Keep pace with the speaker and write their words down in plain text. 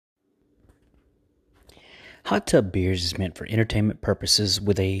Hot Tub Beers is meant for entertainment purposes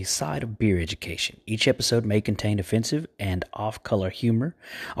with a side of beer education. Each episode may contain offensive and off-color humor.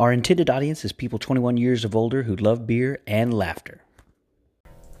 Our intended audience is people 21 years of older who love beer and laughter.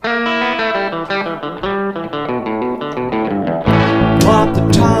 Pop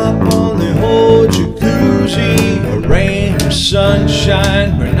the top on the whole jacuzzi. Rain or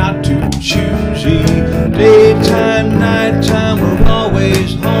sunshine, we're not too choosy. Daytime, nighttime, we're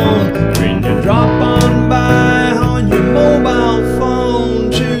always home. When you drop on by on your mobile phone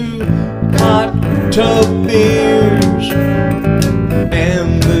to Hot Tub Beers,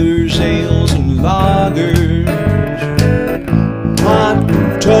 amber's, ales, and lagers. Hot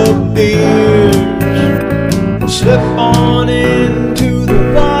Tub Beers. Slip on into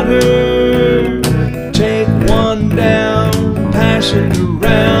the water, take one down, pass it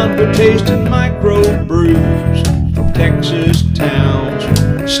around. We're tasting microbrews from Texas towns,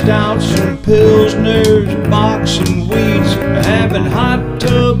 stouts and pilsners, box and wheats. We're having hot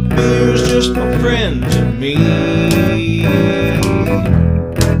tub beers, just my friends and me.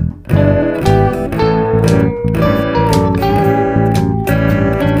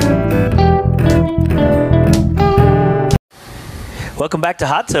 Welcome back to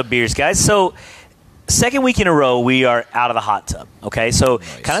Hot Tub Beers, guys. So, second week in a row, we are out of the hot tub. Okay, so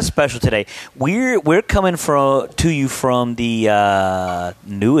kind of special today. We're coming to you from the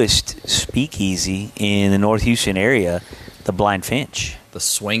newest speakeasy in the North Houston area, the Blind Finch. The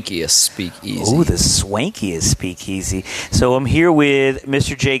swankiest speakeasy. Oh, the swankiest speakeasy. So I'm here with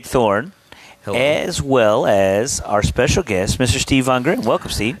Mr. Jake Thorne. Hello. As well as our special guest, Mr. Steve Von Grimm. Welcome,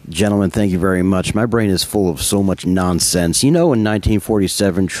 Steve. Gentlemen, thank you very much. My brain is full of so much nonsense. You know, in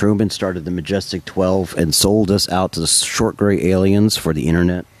 1947, Truman started the Majestic 12 and sold us out to the short gray aliens for the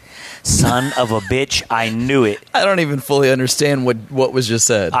internet. Son of a bitch, I knew it. I don't even fully understand what was just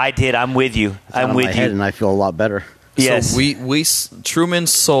said. I did. I'm with you. I'm with my you. head, and I feel a lot better. Yes. So Truman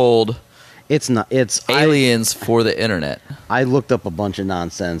sold It's not. It's aliens for the internet. I looked up a bunch of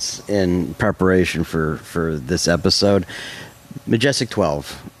nonsense in preparation for this episode. Majestic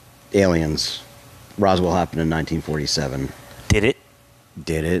 12, aliens. Roswell happened in 1947. Did it?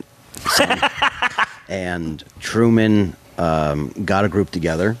 Did it? And Truman got a group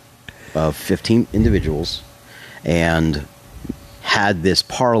together of 15 individuals and had this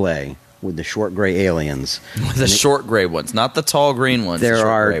parlay with the short gray aliens. The short gray ones, not the tall green ones. There the short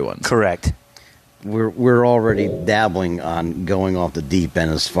are gray ones. Correct. We're already dabbling on going off the deep end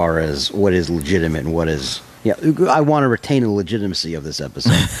as far as what is legitimate and what is. Yeah, I want to retain the legitimacy of this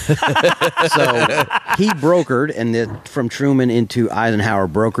episode. So he brokered, and from Truman into Eisenhower,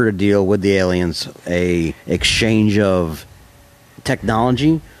 brokered a deal with the aliens, a exchange of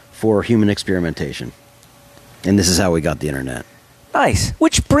technology for human experimentation. And this is how we got the internet. Nice.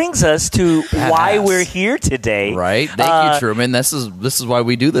 Which brings us to why Badass. we're here today. Right? Thank you, Truman. This is why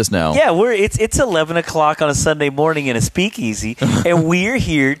we do this now. Yeah, it's 11 o'clock on a Sunday morning in a speakeasy, and we're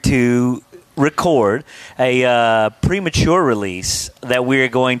here to record a premature release that we're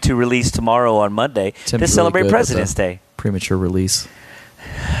going to release tomorrow on Monday Tim's to really celebrate good with President's the Day. Premature release.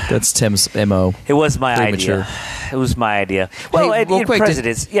 That's Tim's MO. It was my Premature. idea. It was my idea. Well, Hey, real quick,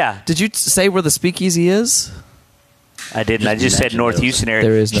 President's, yeah. Did you say where the speakeasy is? I didn't. I just said mentioned North those. Houston area.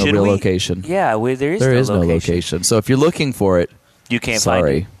 There is no Should real we- location. Yeah, there is There no is no location. So if you're looking for it, You can't find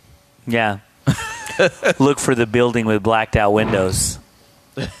sorry. it. Yeah. Look for the building with blacked out windows.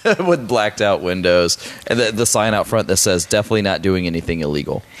 With blacked out windows and the sign out front that says definitely not doing anything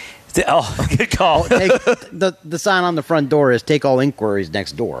illegal. Oh, good call. The sign on the front door is "Take all inquiries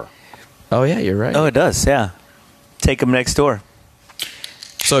next door." Oh yeah, you're right. Oh, it does, yeah. Take them next door.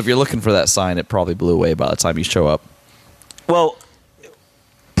 So if you're looking for that sign, it probably blew away by the time you show up. Well,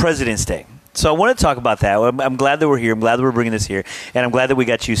 President's Day. So I want to talk about that. I'm glad that we're here. I'm glad that we're bringing this here. And I'm glad that we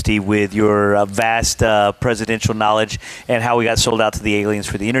got you, Steve, with your vast presidential knowledge and how we got sold out to the aliens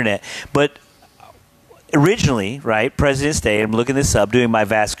for the internet. But originally, right, President's Day, I'm looking this up, doing my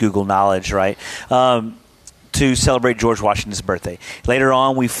vast Google knowledge, right, to celebrate George Washington's birthday. Later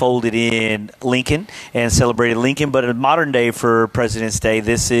on, we folded in Lincoln and celebrated Lincoln, but in modern day for President's Day,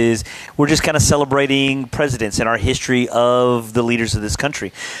 we're just kind of celebrating presidents and our history of the leaders of this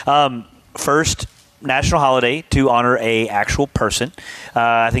country. First national holiday to honor a actual person.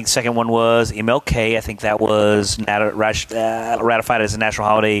 I think the second one was MLK. I think that was ratified as a national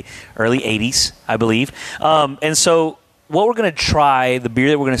holiday early 80s, I believe. And so what we're going to try, the beer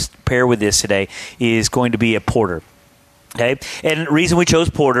that we're going to pair with this today is going to be a porter. Okay? And the reason we chose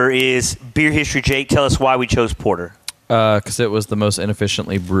porter is beer history. Jake, tell us why we chose porter. Because it was the most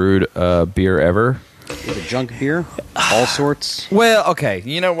inefficiently brewed beer ever. Is it junk beer? All sorts. Well, okay.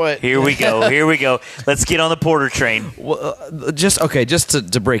 You know what? Here we go. Here we go. Let's get on the porter train. Just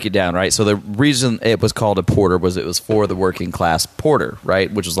to break it down, right? So the reason it was called a porter was it was for the working class porter,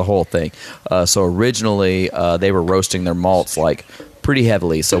 right? Which was the whole thing. So originally they were roasting their malts like pretty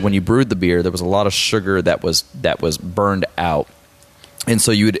heavily. So when you brewed the beer, there was a lot of sugar that was burned out, and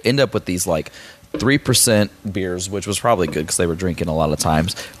so you would end up with these like 3% beers, which was probably good because they were drinking a lot of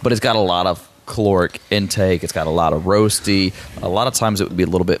times. But it's got a lot of caloric intake. It's got a lot of roasty. A lot of times it would be a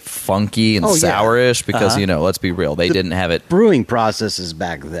little bit funky and sourish because, let's be real, they didn't have it. Brewing processes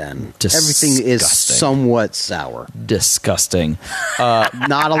back then. Disgusting. Everything is somewhat sour. Disgusting.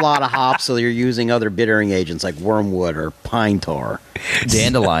 Not a lot of hops, so you're using other bittering agents like wormwood or pine tar.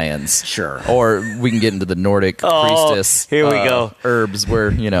 Dandelions. Sure. Or we can get into the Nordic priestess. Here we go. Herbs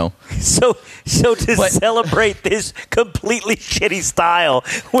where, So to celebrate this completely shitty style,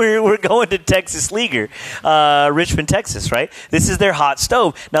 we're going to Texas Leaguer, Richmond, Texas, right? This is their hot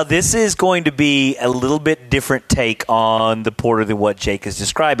stove. Now, this is going to be a little bit different take on the porter than what Jake is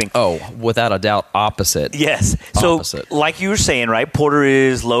describing. Oh, without a doubt, opposite. Yes. So, Opposite. like you were saying, right, porter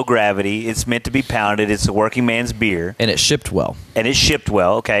is low gravity. It's meant to be pounded. It's a working man's beer. And it shipped well.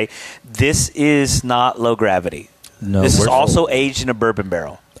 Okay. This is not low gravity. No. This is also aged in a bourbon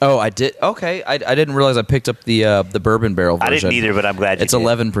barrel. Oh, I did. Okay, I didn't realize I picked up the bourbon barrel version. I didn't either, but I'm glad you it's did.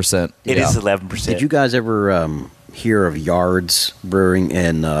 11%. It is 11%. Did you guys ever hear of Yards Brewing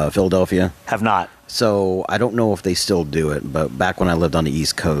in Philadelphia? Have not. So I don't know if they still do it, but back when I lived on the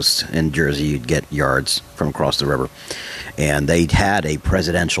East Coast in Jersey, you'd get Yards from across the river. And they had a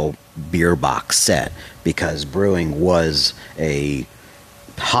presidential beer box set because brewing was a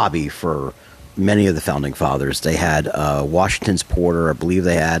hobby for many of the founding fathers. They had Washington's Porter. I believe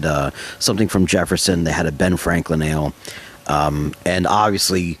they had something from Jefferson. They had a Ben Franklin Ale. And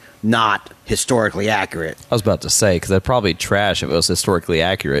obviously not historically accurate. I was about to say, because that'd probably trash if it was historically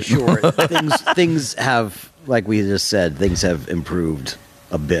accurate. Sure. things have, like we just said, things have improved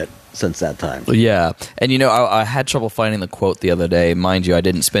a bit since that time. Yeah. And, I had trouble finding the quote the other day. Mind you, I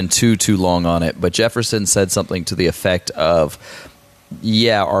didn't spend too long on it. But Jefferson said something to the effect of,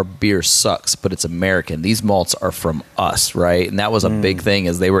 yeah, our beer sucks, but it's American. These malts are from us, right? And that was a big thing,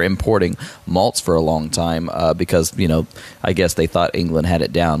 as they were importing malts for a long time because, I guess they thought England had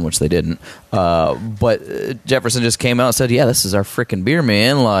it down, which they didn't. But Jefferson just came out and said, yeah, this is our freaking beer,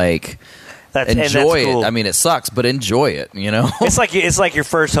 man. Like, enjoy cool. it. I mean, it sucks, but enjoy it, It's like your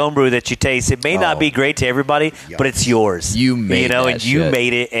first homebrew that you taste. It may not be great to everybody, but it's yours. You made that and you shit.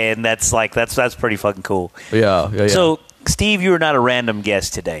 made it, and that's pretty fucking cool. Yeah. So, Steve, you were not a random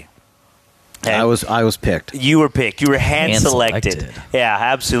guest today. And I was picked. You were picked. You were hand selected. Yeah,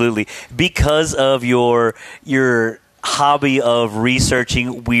 absolutely. Because of your hobby of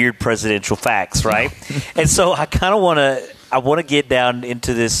researching weird presidential facts, right? And so I kind of want to get down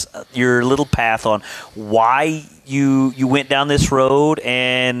into this your little path on why you went down this road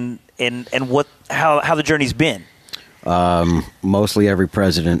and how the journey's been. Mostly every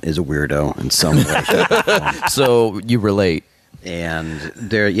president is a weirdo in some way, shape, or form. So you relate. And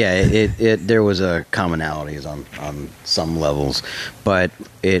there was a commonalities on some levels, but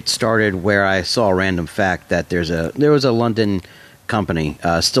it started where I saw a random fact that there was a London company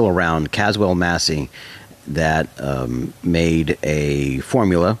still around, Caswell Massey, that made a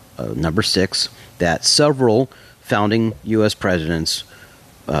formula, number 6, that several founding U.S. presidents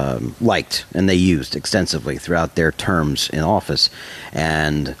liked, and they used extensively throughout their terms in office.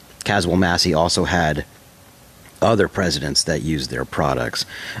 And Caswell Massey also had other presidents that used their products.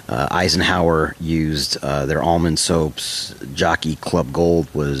 Eisenhower used their almond soaps. Jockey Club Gold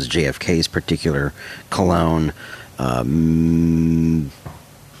was JFK's particular cologne. I'm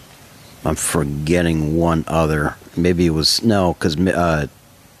forgetting one other. Maybe it was because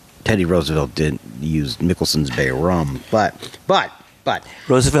Teddy Roosevelt didn't use Mickelson's Bay Rum, but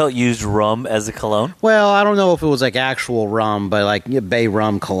Roosevelt used rum as a cologne? Well, I don't know if it was like actual rum, but like Bay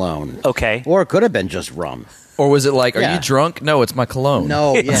Rum cologne. Okay. Or it could have been just rum. Or was it like, are you drunk? No, it's my cologne.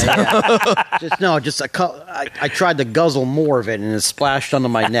 No, yeah. I tried to guzzle more of it, and it splashed onto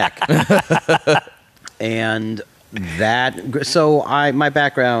my neck. And my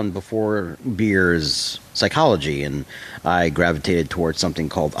background before beer is psychology, and I gravitated towards something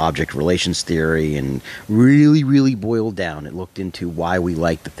called object relations theory, and really, really boiled down. It looked into why we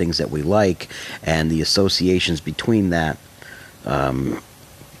like the things that we like and the associations between that.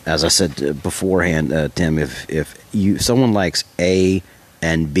 As I said beforehand, Tim, if someone likes A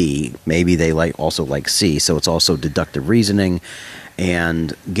and B, maybe they also like C. So it's also deductive reasoning,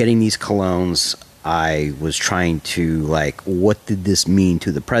 and getting these colognes I was trying to what did this mean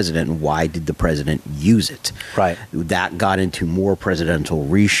to the president, and why did the president use it? Right. That got into more presidential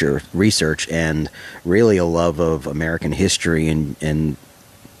research and really a love of American history and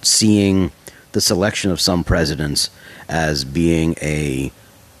seeing the selection of some presidents as being a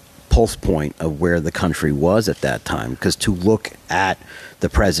pulse point of where the country was at that time. Because to look at the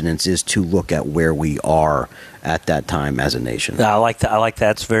presidents is to look at where we are at that time as a nation. I like that. I like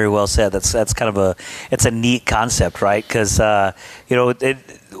that. It's very well said. That's kind of it's a neat concept, right? Because and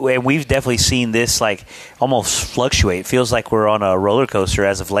we've definitely seen this almost fluctuate. It feels like we're on a roller coaster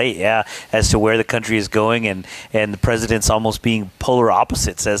as of late, as to where the country is going, and the presidents almost being polar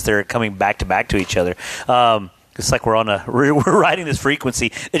opposites as they're coming back to each other. It's like we're riding this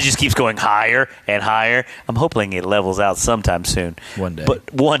frequency that just keeps going higher and higher. I'm hoping it levels out sometime soon. One day.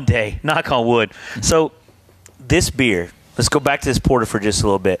 But one day, knock on wood. So this beer, let's go back to this porter for just a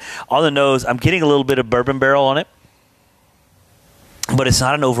little bit. On the nose, I'm getting a little bit of bourbon barrel on it, but it's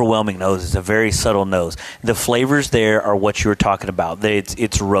not an overwhelming nose. It's a very subtle nose. The flavors there are what you were talking about. It's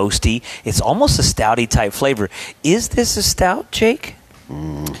roasty. It's almost a stouty type flavor. Is this a stout, Jake?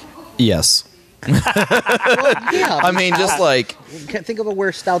 Yes. Yeah, I mean, just think about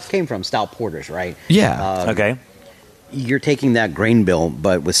where stouts came from. Stout porters, right? yeah. Okay. You're taking that grain bill,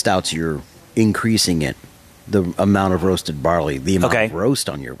 but with stouts, you're increasing it, the amount of roasted barley, the amount of roast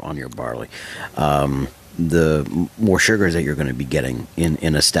on your barley, the more sugars that you're going to be getting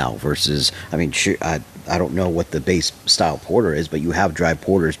in a stout versus, I mean, I don't know what the base style porter is, but you have dry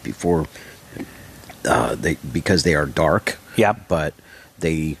porters before because they are dark. Yeah. But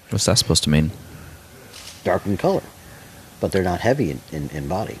they What's that supposed to mean? dark in color, but they're not heavy in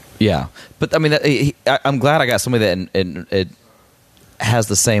body. Yeah, but I mean, I'm glad I got somebody that and it has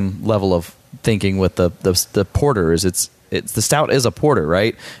the same level of thinking with the porter. It's the stout is a porter,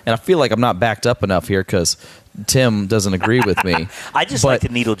 right? And I feel like I'm not backed up enough here because Tim doesn't agree with me. I just like to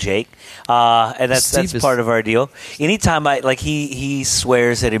needle Jake, and that's part of our deal. Anytime he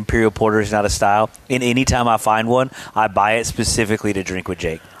swears that Imperial Porter is not a style, and anytime I find one, I buy it specifically to drink with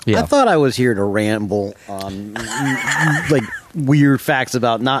Jake. Yeah. I thought I was here to ramble on weird facts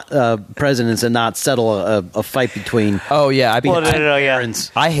about not presidents and not settle a fight between. Oh yeah,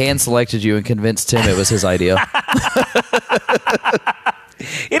 I hand selected you and convinced Tim it was his idea.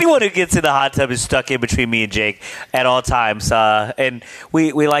 Anyone who gets in the hot tub is stuck in between me and Jake at all times, and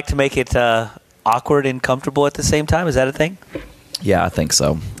we like to make it awkward and comfortable at the same time. Is that a thing? Yeah, I think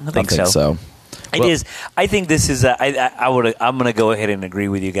so. I think so. It is. I think this is. I'm going to go ahead and agree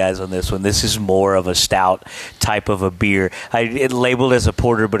with you guys on this one. This is more of a stout type of a beer. It labeled as a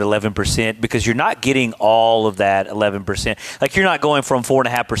porter, but 11% because you're not getting all of that 11%. Like you're not going from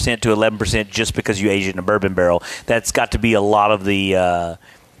 4.5% to 11% just because you aged it in a bourbon barrel. That's got to be a lot of the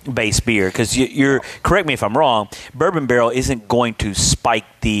base beer because you're. Correct me if I'm wrong. Bourbon barrel isn't going to spike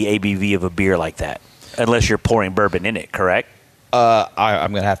the ABV of a beer like that unless you're pouring bourbon in it. Correct.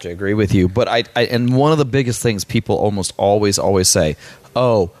 I'm going to have to agree with you. But and one of the biggest things people almost always say,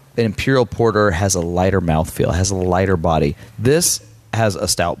 oh, an Imperial Porter has a lighter mouthfeel, has a lighter body. This has a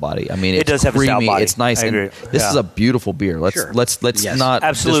stout body. I mean, it does have a stout body. It's nice. And this is a beautiful beer. Let's not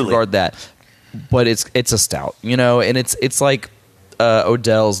disregard that. But it's a stout, and it's like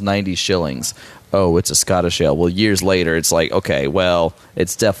Odell's 90 shillings. Oh, it's a Scottish ale. Well, years later, it's like, okay, well,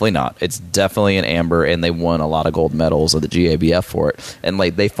 it's definitely not. It's definitely an amber, and they won a lot of gold medals of the GABF for it. And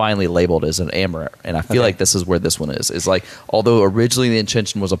they finally labeled it as an amber. And I feel like this is where this one is. It's like, although originally the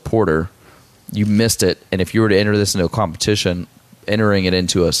intention was a porter, you missed it. And if you were to enter this into a competition, entering it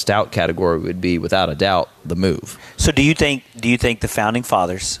into a stout category would be, without a doubt, the move. So do you think the Founding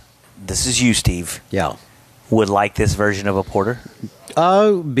Fathers, this is you, Steve, would like this version of a porter?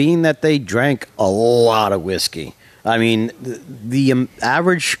 Being that they drank a lot of whiskey. I mean, the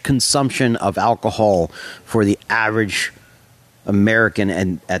average consumption of alcohol for the average American,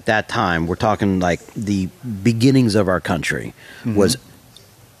 and at that time, we're talking like the beginnings of our country, was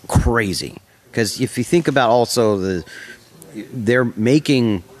crazy. Because if you think about also they're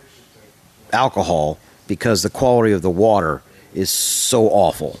making alcohol because the quality of the water is so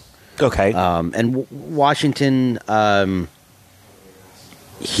awful. Okay. And Washington,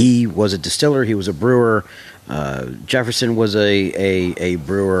 he was a distiller. He was a brewer. Jefferson was a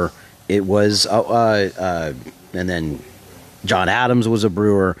brewer. It was, and then John Adams was a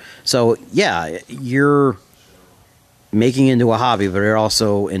brewer. So yeah, you're making it into a hobby, but you're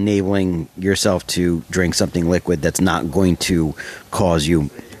also enabling yourself to drink something liquid that's not going to cause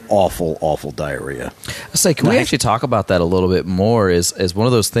you awful diarrhea. I say, can we actually talk about that a little bit more? Is one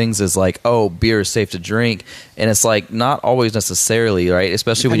of those things is like, oh, beer is safe to drink, and it's like not always necessarily, right?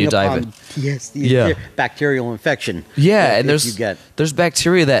 Especially when you dive in. Yes, Yeah. bacterial infection. Yeah, If and you get there's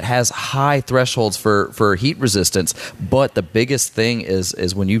bacteria that has high thresholds for heat resistance. But the biggest thing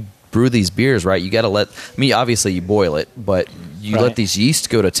is when you brew these beers, right? You got to obviously you boil it, but you Right. let these yeast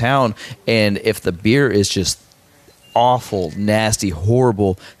go to town, and if the beer is just awful, nasty,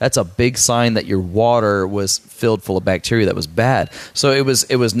 horrible, that's a big sign that your water was filled full of bacteria that was bad. So it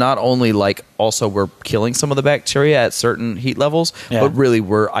was not only like also we're killing some of the bacteria at certain heat levels, Yeah. but really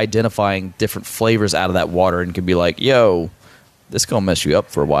we're identifying different flavors out of that water and can be like, yo, this gonna mess you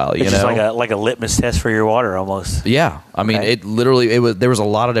up for a while, you It's know? just like a litmus test for your water almost. Yeah, I mean, Okay. there was a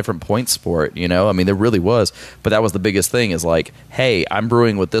lot of different points for it, you know? I mean, there really was, but that was the biggest thing is like, hey, I'm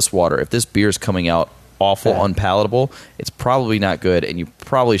brewing with this water. If this beer's coming out awful, Yeah. unpalatable, it's probably not good, and you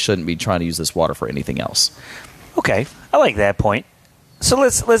probably shouldn't be trying to use this water for anything else. Okay, I like that point. So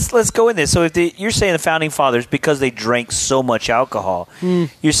let's go in this. So you're saying the founding fathers, because they drank so much alcohol,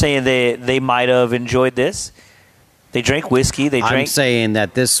 you're saying they might have enjoyed this. They drank whiskey. They I'm drank. saying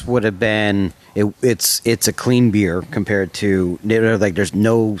that this would have been it's a clean beer compared to like there's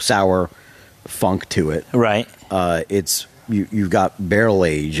no sour funk to it. Right. It's you've got barrel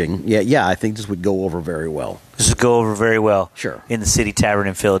aging. Yeah. I think this would go over very well This would go over very well. Sure. In the City Tavern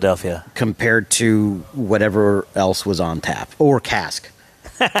in Philadelphia. compared to whatever else was on tap or cask.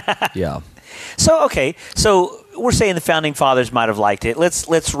 Yeah. So okay, so we're saying the founding fathers might have liked it.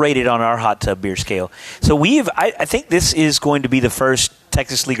 Let's rate it on our hot tub beer scale. So I think this is going to be the first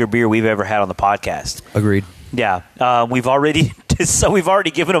Texas Leaguer beer we've ever had on the podcast. Agreed. Yeah, we've already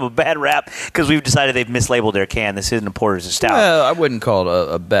given them a bad rap because we've decided they've mislabeled their can. This isn't a porter, it's a stout. Well, I wouldn't call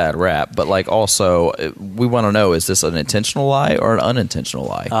it a bad rap, but like also, we want to know, is this an intentional lie or an unintentional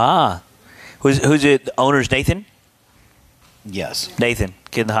lie? Who's it? The owner's Nathan. Yes. Nathan,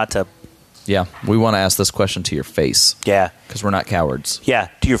 get in the hot tub. Yeah, we want to ask this question to your face Yeah, because we're not cowards. yeah,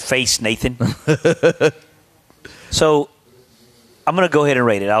 to your face, Nathan. So I'm going to go ahead and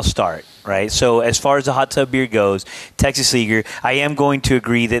rate it. I'll start, right? So as far as the hot tub beer goes, Texas Leaguer, I am going to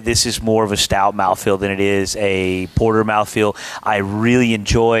agree that this is more of a stout mouthfeel than it is a porter mouthfeel. I really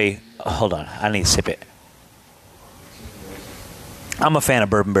enjoy... hold on. I need to sip it. I'm a fan of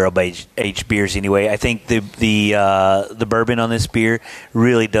bourbon barrel aged beers anyway. I think the bourbon on this beer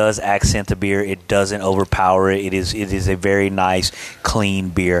really does accent the beer. It doesn't overpower it. It is a very nice, clean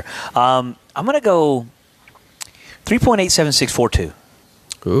beer. I'm going to go 3.87642.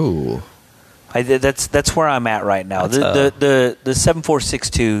 Ooh. That's where I'm at right now. That's The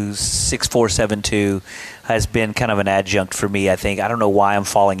 7462 6472 has been kind of an adjunct for me. I think I don't know why I'm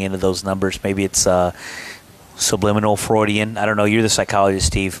falling into those numbers. Maybe it's subliminal Freudian. I don't know. You're the psychologist,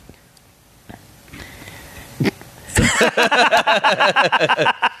 Steve. You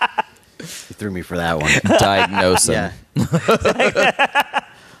threw me for that one. Diagnosing. Yeah.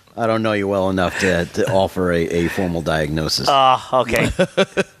 I don't know you well enough to offer a formal diagnosis. Okay.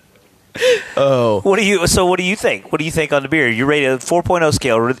 Oh. What do you think? What do you think on the beer? You're rated a 4.0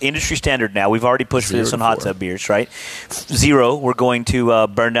 scale, we're industry standard now. We've already pushed for this 0 on to hot 4. tub beers, right? 0, we're going to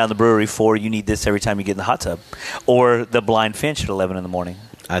burn down the brewery. 4, you need this every time you get in the hot tub. Or the Blind Finch at 11 in the morning.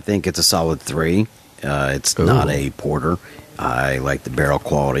 I think it's a solid 3. It's Ooh. not a porter. I like the barrel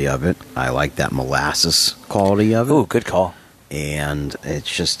quality of it. I like that molasses quality of it. Ooh, good call. And it's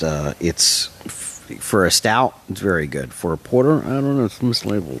just for a stout, it's very good. For a porter, I don't know, it's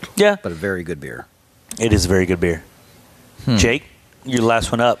mislabeled. Yeah. But a very good beer. It is a very good beer. Jake, you're the last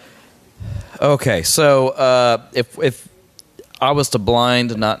one up. Okay, so if I was to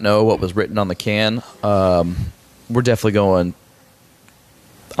blind not know what was written on the can, we're definitely going.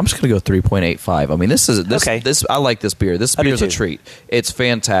 I'm just going to go 3.85. I mean, this Okay. I like this beer. This I do beer is a too. treat. It's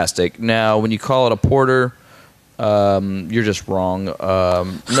fantastic. Now, when you call it a porter, you're just wrong.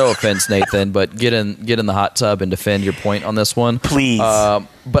 No offense, Nathan, but get in the hot tub and defend your point on this one, Please.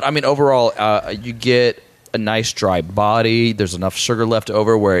 But I mean, overall, you get a nice dry body. There's enough sugar left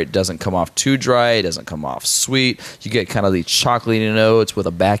over where it doesn't come off too dry. It doesn't come off sweet. You get kind of these chocolatey notes with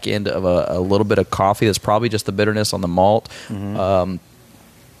a back end of a little bit of coffee. That's probably just the bitterness on the malt.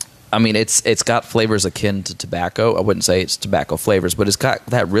 I mean, it's got flavors akin to tobacco. I wouldn't say it's tobacco flavors, but it's got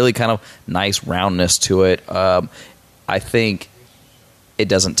that really kind of nice roundness to it. I think it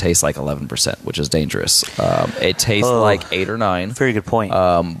doesn't taste like 11%, which is dangerous. It tastes like 8 or 9. Very good point.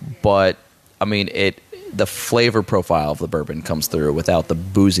 But I mean, the flavor profile of the bourbon comes through without the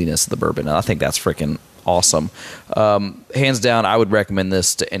booziness of the bourbon, and I think that's freaking awesome. Hands down, I would recommend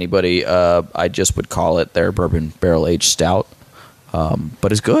this to anybody. I just would call it their bourbon barrel aged stout.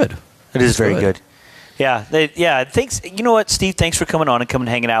 but it's good. It is very good. Yeah, thanks. You know what, Steve? Thanks for coming on and coming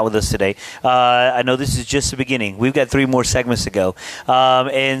hanging out with us today. I know this is just the beginning. We've got 3 more segments to go,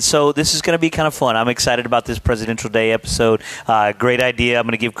 and so this is going to be kind of fun. I'm excited about this Presidential Day episode. Great idea. I'm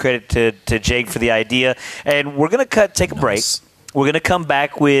going to give credit to Jake for the idea, and we're going to take a break. We're going to come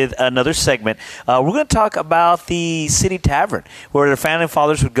back with another segment. We're going to talk about the City Tavern, where the founding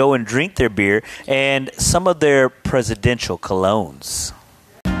fathers would go and drink their beer, and some of their presidential colognes.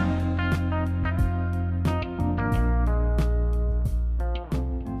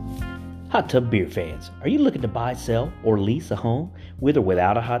 Hot tub beer fans, are you looking to buy, sell, or lease a home with or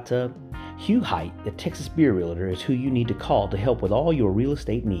without a hot tub? Hugh Height, the Texas Beer Realtor, is who you need to call to help with all your real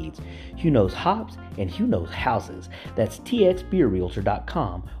estate needs. Hugh knows hops and Hugh knows houses. That's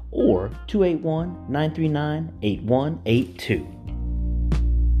txbeerrealtor.com or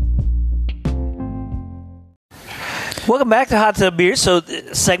 281-939-8182. Welcome back to Hot Tub Beer. So,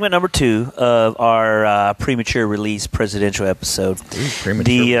 segment number 2 of our premature release presidential episode.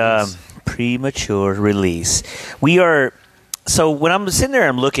 Premature release. We are. So when I'm sitting there,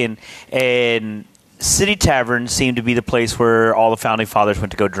 I'm looking, and City Tavern seemed to be the place where all the founding fathers went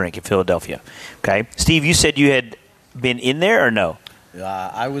to go drink in Philadelphia. Okay, Steve, you said you had been in there or no?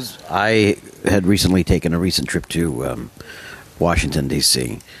 I had recently taken a recent trip to Washington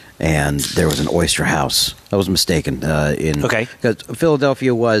D.C. and there was an oyster house. I was mistaken. Because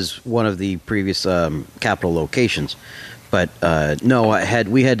Philadelphia was one of the previous capital locations. But no,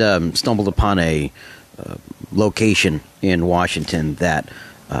 we had stumbled upon a location in Washington that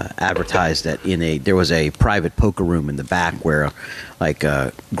advertised that there was a private poker room in the back where, like,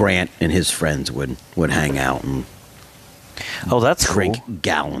 Grant and his friends would hang out and that's drink cool.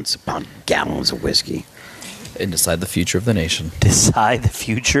 gallons upon gallons of whiskey And decide the future of the nation. Decide the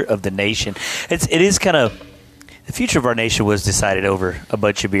future of the nation. It is kind of. The future of our nation was decided over a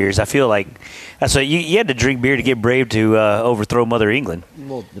bunch of beers. I feel like that's what you had to drink beer to get brave to overthrow Mother England.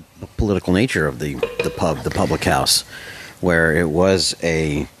 Well, the political nature of the public house, where it was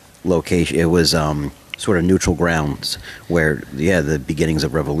a location, it was sort of neutral grounds where the beginnings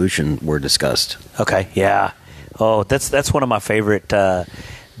of revolution were discussed. Okay, yeah. Oh, that's one of my favorite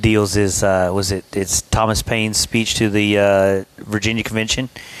deals. It's Thomas Paine's speech to the Virginia Convention,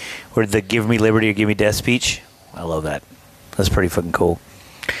 or the "Give me liberty or give me death" speech. I love that. That's pretty fucking cool.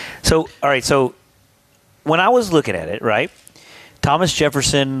 So, all right. So, when I was looking at it, right, Thomas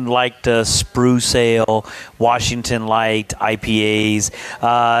Jefferson liked spruce ale. Washington liked IPAs.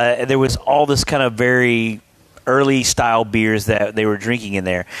 There was all this kind of very early style beers that they were drinking in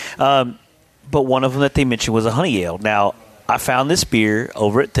there. But one of them that they mentioned was a honey ale. Now, I found this beer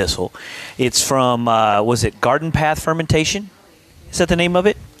over at Thistle. It's from, was it Garden Path Fermentation? Is that the name of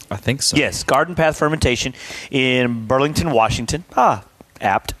it? I think so. Yes, Garden Path Fermentation in Burlington, Washington.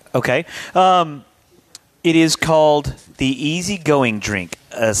 Apt. Okay. It is called the Easygoing Drink,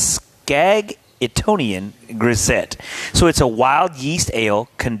 a Skag Etonian Grisette. So it's a wild yeast ale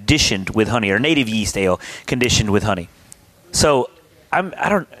conditioned with honey, or native yeast ale conditioned with honey. So I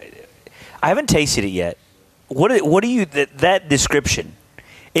haven't tasted it yet. What do you that description?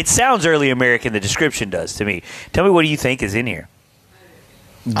 It sounds early American. The description does to me. Tell me, what do you think is in here?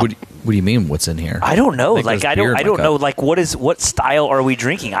 What do you mean? What's in here? I don't know. I don't know. Like, what style are we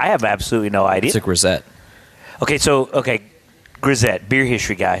drinking? I have absolutely no idea. It's a grisette. Okay, grisette, beer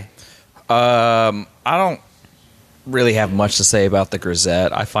history guy. I don't really have much to say about the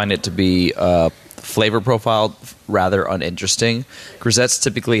grisette. I find it to be flavor profile rather uninteresting. Grisettes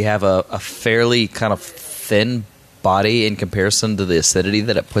typically have a fairly kind of thin body in comparison to the acidity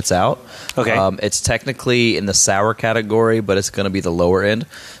that it puts out. Okay. It's technically in the sour category, but it's going to be the lower end.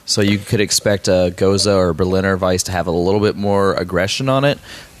 So you could expect a Goza or Berliner Weiss to have a little bit more aggression on it.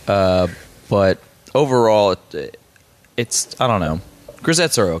 But overall, it's, I don't know.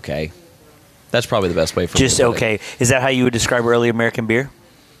 Grisettes are okay. That's probably the best way for me Just to put okay. it. Is that how you would describe early American beer?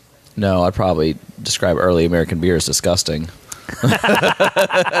 No, I'd probably describe early American beer as disgusting.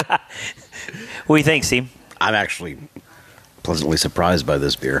 What do you think, Steve? I'm actually pleasantly surprised by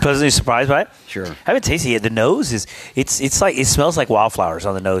this beer. Pleasantly surprised by it? Sure. I haven't tasted it. The nose is it's like, it smells like wildflowers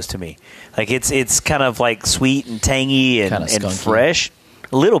on the nose to me. Like it's kind of like sweet and tangy and, Kinda skunky. fresh.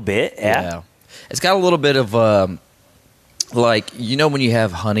 A little bit, yeah. It's got a little bit of like, you know, when you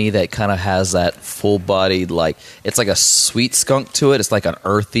have honey that kind of has that full-bodied, like, it's like a sweet skunk to it. It's like an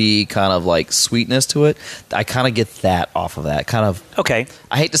earthy kind of like sweetness to it. I kind of get that off of that kind of. Okay.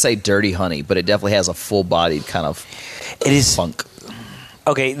 I hate to say dirty honey, but it definitely has a full-bodied kind of It is funk.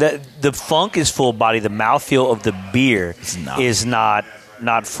 Okay, the funk is full body. The mouthfeel of the beer It's not. is not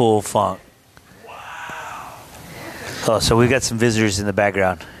full funk. Oh, so we've got some visitors in the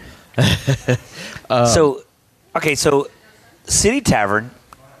background. So City Tavern,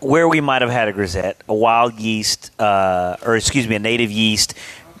 where we might have had a grisette, a wild yeast, a native yeast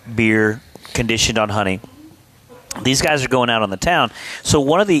beer conditioned on honey. These guys are going out on the town. So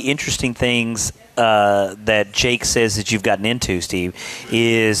one of the interesting things that Jake says that you've gotten into, Steve,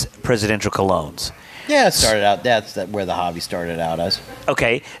 is presidential colognes. Yeah, it started out. That's where the hobby started out as.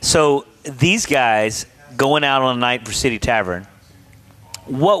 Okay, so these guys going out on a night for City Tavern,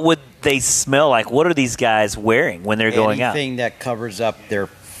 what would they smell like? What are these guys wearing when they're going out? Anything that covers up their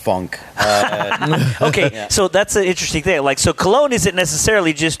funk. Okay, Yeah. so that's an interesting thing. Like, so cologne isn't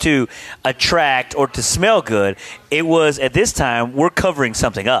necessarily just to attract or to smell good. It was, at this time, we're covering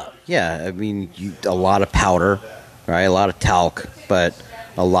something up. Yeah, I mean, a lot of powder, right? A lot of talc, but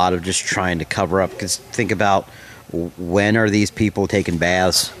a lot of just trying to cover up. Because think about, when are these people taking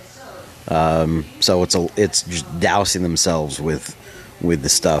baths? So it's just dousing themselves with the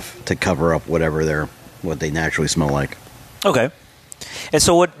stuff to cover up what they naturally smell like. Okay. And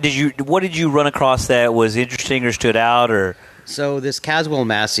so what did you run across that was interesting or stood out? Or So this Caswell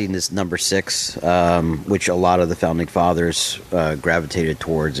Massey, this number 6, which a lot of the founding fathers gravitated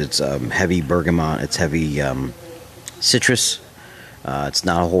towards, it's heavy bergamot, it's heavy citrus. It's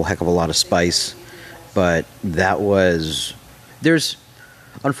not a whole heck of a lot of spice, but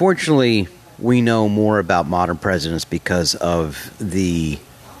unfortunately, we know more about modern presidents because of the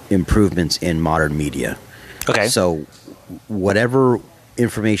improvements in modern media. okay, So whatever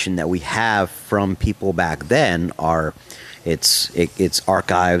information that we have from people back then it's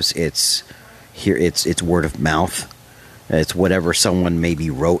archives, it's word of mouth, it's whatever someone maybe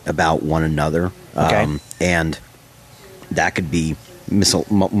wrote about one another, Okay. and that could be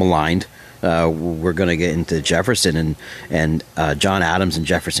maligned. We're going to get into Jefferson and John Adams and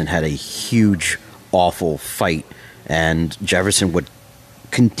Jefferson had a huge, awful fight, and Jefferson would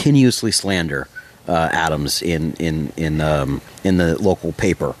continuously slander Adams in the local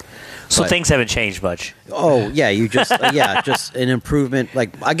paper. so but- things haven't changed much. Oh yeah, you just just an improvement. Like,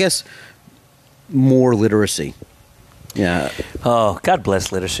 I guess more literacy. Yeah, Oh, God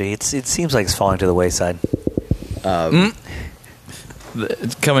bless literacy. It seems like it's falling to the wayside.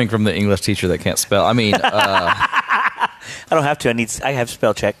 It's coming from the English teacher that can't spell. I mean, I don't have to. I have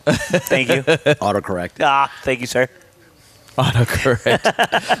spell check. Thank you. autocorrect. Thank you, sir.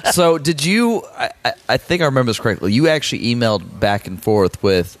 autocorrect. So did you, I think I remember this correctly, you actually emailed back and forth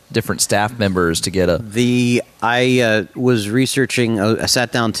with different staff members to get I was researching. I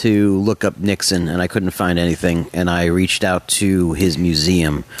sat down to look up Nixon, and I couldn't find anything. And I reached out to his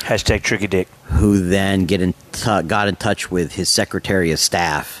museum, Hashtag tricky dick. who then got in touch with his Secretary of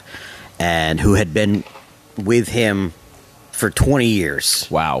Staff, and who had been with him for 20 years.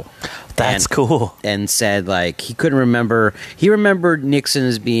 Wow. That's And- cool. And said, like, he couldn't remember. He remembered Nixon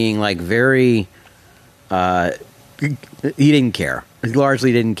as being, like, very. He didn't care. He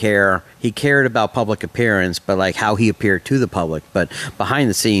largely didn't care. He cared about public appearance, but, like, how he appeared to the public. But behind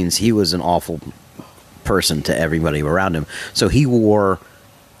the scenes, he was an awful person to everybody around him. So he wore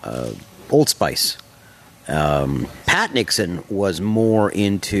Old Spice. Pat Nixon was more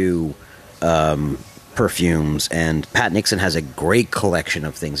into perfumes, and Pat Nixon has a great collection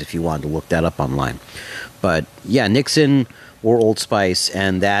of things if you wanted to look that up online. But yeah, Nixon wore Old Spice,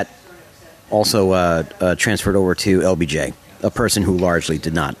 and that also transferred over to LBJ, a person who largely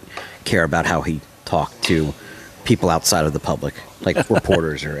did not care about how he talked to people outside of the public, like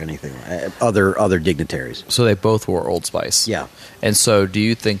reporters or anything, other dignitaries. So they both wore Old Spice. Yeah. And so do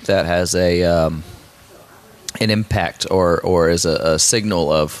you think that has an impact or is a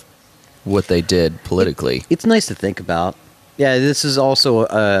signal of what they did politically? It's nice to think about. Yeah, this is also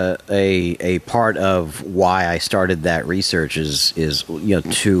a part of why I started that research is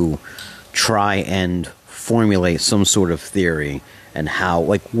to try and formulate some sort of theory and how,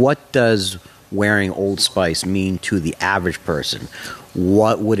 like, what does wearing Old Spice mean to the average person?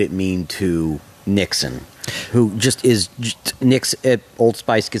 What would it mean to Nixon, who Old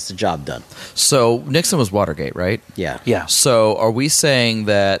Spice gets the job done? So Nixon was Watergate, right? Yeah. Yeah. So are we saying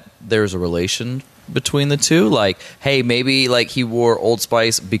that there's a relation between the two? Like, hey, maybe like he wore Old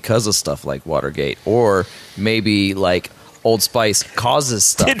Spice because of stuff like Watergate, or maybe like Old Spice causes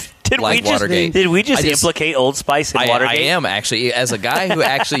stuff like Watergate. Did we just implicate Old Spice in I Watergate? am actually, as a guy who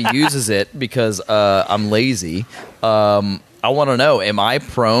actually uses it because I'm lazy. I want to know: am I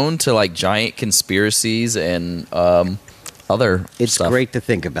prone to like giant conspiracies and other? It's stuff? great to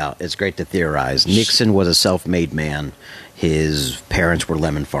think about. It's great to theorize. Nixon was a self-made man. His parents were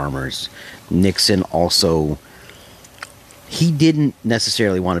lemon farmers. Nixon also, he didn't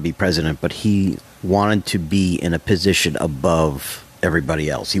necessarily want to be president, but he wanted to be in a position above everybody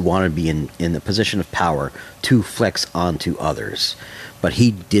else. He wanted to be in a position of power to flex onto others. But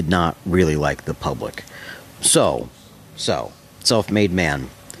he did not really like the public. So self-made man,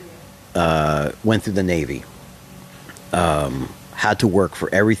 went through the Navy, had to work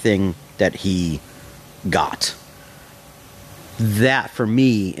for everything that he got. That, for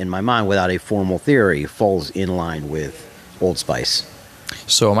me, in my mind, without a formal theory, falls in line with Old Spice.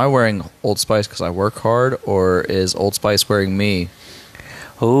 So am I wearing Old Spice because I work hard, or is Old Spice wearing me?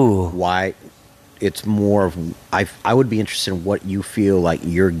 Ooh. Why? It's more of... I would be interested in what you feel like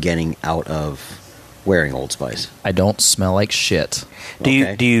you're getting out of wearing Old Spice. I don't smell like shit. Do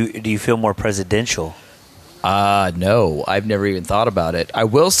Okay. you feel more presidential? No, I've never even thought about it. I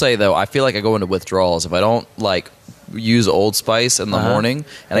will say, though, I feel like I go into withdrawals if I don't, like, use Old Spice in the morning,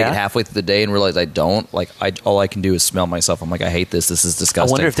 and I Yeah. get halfway through the day and realize I don't. Like, all I can do is smell myself. I'm like, I hate this. This is I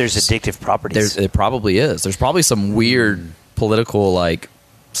disgusting. wonder if there's addictive properties. There probably is. There's probably some weird political, like,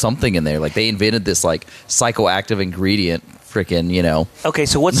 something in there. Like, they invented this, like, psychoactive ingredient, freaking, you know. Okay,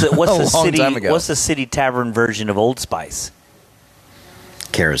 so what's the A long time ago. what's the city tavern version of Old Spice?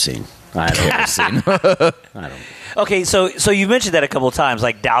 Kerosene. I don't. Scene. I don't. Okay, so you mentioned that a couple of times,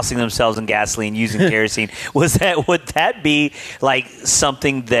 like dousing themselves in gasoline, using kerosene. Would that be like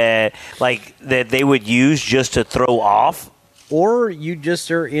something that they would use just to throw off? Or you just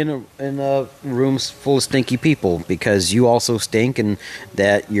are in a room full of stinky people because you also stink, and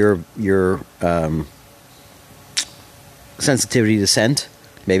that your sensitivity to scent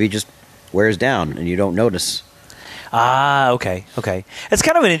maybe just wears down and you don't notice. Ah, okay. It's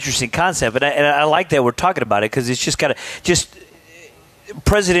kind of an interesting concept, and I like that we're talking about it because it's just kind of just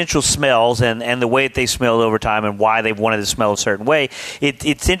presidential smells and the way that they smelled over time and why they wanted to smell a certain way.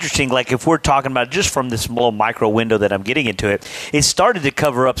 It's interesting. Like if we're talking about just from this little micro window that I'm getting into it started to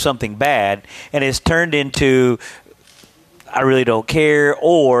cover up something bad, and it's turned into I really don't care,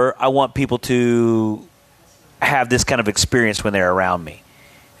 or I want people to have this kind of experience when they're around me.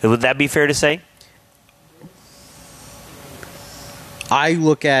 Would that be fair to say? I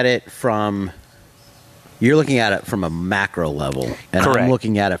look at it from... You're looking at it from a macro level, and Correct. I'm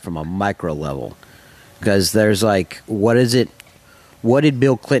looking at it from a micro level. Because there's like, what is it? What did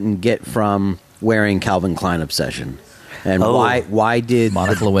Bill Clinton get from wearing Calvin Klein Obsession? And Oh. why did...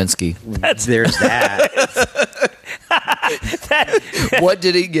 Monica Lewinsky. There's that. What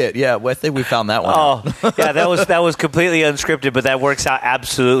did he get? Yeah, I think we found that one out. Oh, yeah, that was completely unscripted, but that works out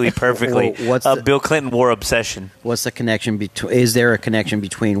absolutely perfectly. Well, what's the- Bill Clinton wore obsession. What's the connection between? Is there a connection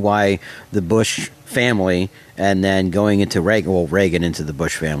between why the Bush family and then going into Reagan? Well, Reagan into the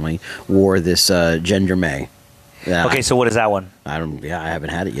Bush family wore this gender May. Yeah, Okay, so what is that one? I don't. Yeah, I haven't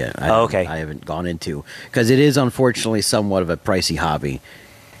had it yet. Okay. I haven't gone into because it is unfortunately somewhat of a pricey hobby.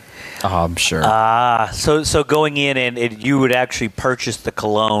 Oh, I'm sure. So going in and you would actually purchase the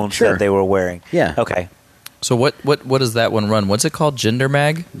colognes Sure. that they were wearing. Yeah. Okay. So what does that one run? What's it called? Gender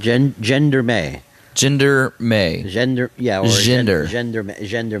Mag? Gender May. Gender May. Gender. Yeah. Or Gender.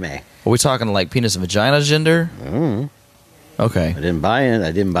 Gender May. Are we talking like penis and vagina gender? Okay. I didn't buy it.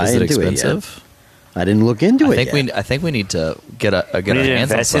 I didn't buy Is it into expensive? it yet. I didn't look into I it think yet. I think we need to get our We need to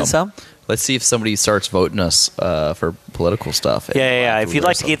hands on invest in some? Let's see if somebody starts voting us for political stuff. Yeah. If you'd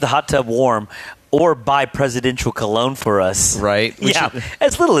like to keep the hot tub warm or buy presidential cologne for us. Right. We Yeah. should-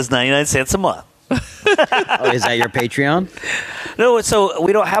 As little as 99 cents a month. Oh, is that your Patreon? No, so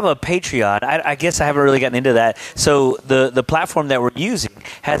we don't have a Patreon. I guess I haven't really gotten into that. So the platform that we're using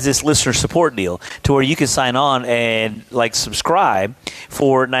has this listener support deal to where you can sign on and like subscribe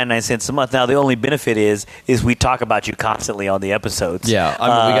for 99 cents a month. Now the only benefit is we talk about you constantly on the episodes. Yeah, I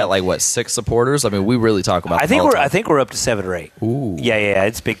mean, we got like what 6 supporters. I mean, we really talk about. I them all the think time. we're up to 7 or 8. Ooh. Yeah,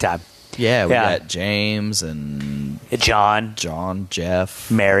 it's big time. Yeah, we Yeah. got James and John, Jeff,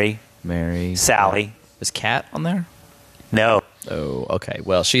 Mary, Mary, Sally. Is Kat on there? No, Oh, okay.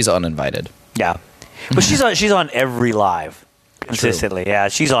 Well, she's uninvited. yeah, but she's on every live consistently. Yeah,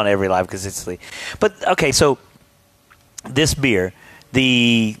 she's on every live consistently. But okay, so this beer,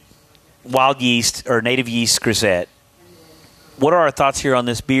 the wild yeast or native yeast grisette. What are our thoughts here on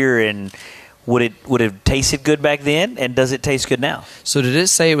this beer, and would it have tasted good back then, and does it taste good now? So did it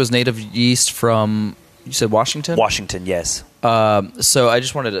say it was native yeast from? You said Washington. Washington, yes. So I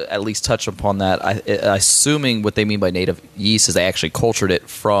just wanted to at least touch upon that. Assuming what they mean by native yeast is they actually cultured it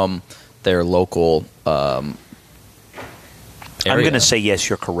from their local I'm area. going to say yes.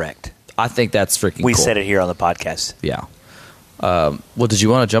 You're correct. I think that's freaking We cool. said it here on the podcast. Yeah. Well, did you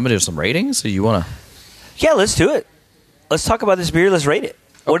want to jump into some ratings, or you want to? Yeah, let's do it. Let's talk about this beer. Let's rate it.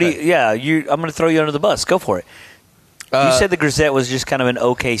 What do Okay. you? Yeah, I'm going to throw you under the bus. Go for it. You said the Grisette was just kind of an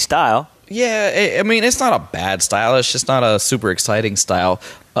okay style. Yeah, I mean, it's not a bad style. It's just not a super exciting style.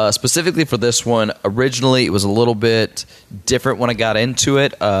 Specifically for this one, originally it was a little bit different when I got into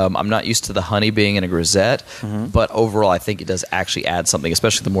it. I'm not used to the honey being in a Grisette, but overall I think it does actually add something,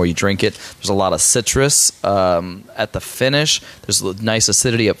 especially the more you drink it. There's a lot of citrus at the finish. There's a nice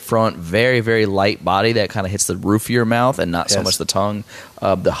acidity up front, very, very light body that kind of hits the roof of your mouth and not so much the tongue.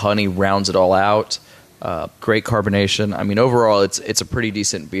 The honey rounds it all out. Great carbonation. I mean, overall it's a pretty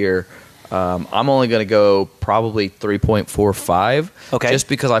decent beer. I'm only going to go probably 3.45. Okay. Just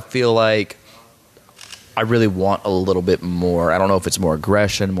because I feel like I really want a little bit more. I don't know if it's more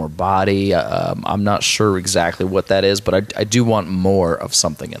aggression, more body. I'm not sure exactly what that is, but I do want more of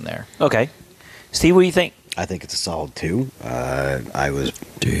something in there. Okay. Steve, what do you think? I think it's a solid 2. I was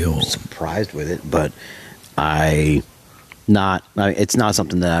surprised with it, but it's not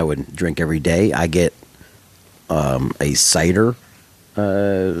something that I would drink every day. I get a cider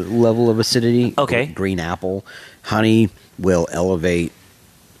level of acidity. Okay. Green apple. Honey will elevate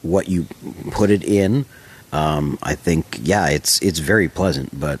what you put it in. I think, it's very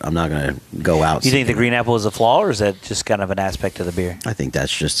pleasant, but I'm not going to go out. You think the green apple is a flaw, or is that just kind of an aspect of the beer? I think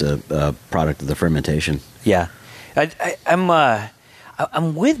that's just a product of the fermentation. Yeah.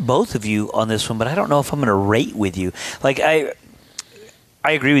 I'm with both of you on this one, but I don't know if I'm going to rate with you. Like,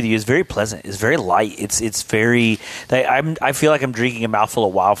 I agree with you. It's very pleasant. It's very light. It's very. I feel like I'm drinking a mouthful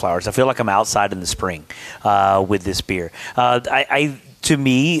of wildflowers. I feel like I'm outside in the spring with this beer. To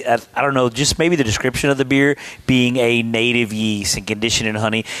me, I don't know. Just maybe the description of the beer being a native yeast and conditioned in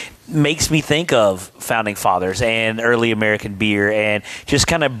honey makes me think of founding fathers and early American beer, and just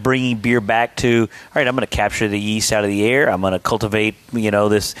kind of bringing beer back to. All right, I'm going to capture the yeast out of the air. I'm going to cultivate,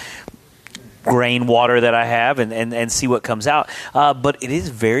 this grain water that I have and see what comes out. But it is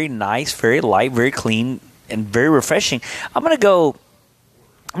very nice, very light, very clean, and very refreshing. I'm gonna go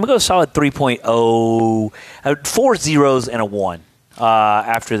solid 3.0, 4 zeros and a 1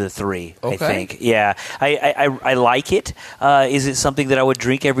 after the 3. Okay. I think. Yeah, I like it. Is it something that I would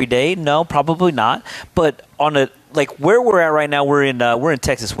drink every day? No, probably not. But on where we're at right now, we're in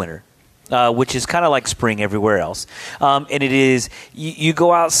Texas winter. Which is kind of like spring everywhere else. And it is, you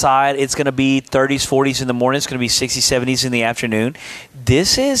go outside, it's going to be 30s, 40s in the morning, it's going to be 60s, 70s in the afternoon.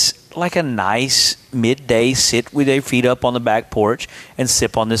 This is like a nice midday sit with your feet up on the back porch and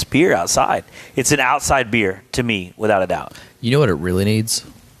sip on this beer outside. It's an outside beer to me, without a doubt. You know what it really needs?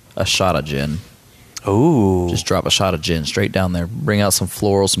 A shot of gin. Ooh. Just drop a shot of gin straight down there. Bring out some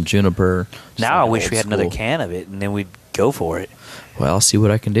floral, some juniper. Now I wish old we had another school. can of it, and then we'd go for it. Well, I'll see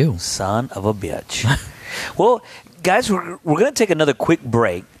what I can do. Son of a bitch. Well, guys, we're going to take another quick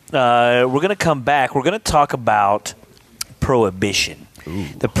break. We're going to come back. We're going to talk about Prohibition. Ooh.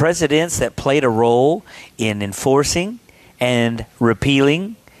 The presidents that played a role in enforcing and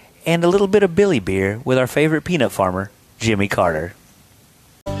repealing, and a little bit of Billy beer with our favorite peanut farmer, Jimmy Carter.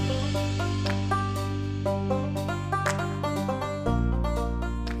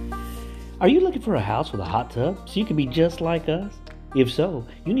 Are you looking for a house with a hot tub so you can be just like us? If so,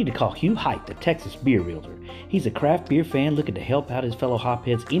 you need to call Hugh Height, the Texas Beer Realtor. He's a craft beer fan looking to help out his fellow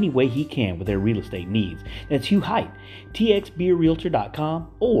hopheads any way he can with their real estate needs. That's Hugh Height, txbeerrealtor.com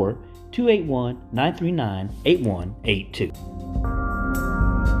or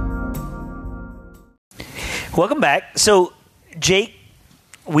 281-939-8182. Welcome back. So, Jake,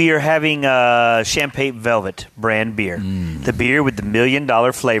 we are having Champagne Velvet brand beer. The beer with the $1 million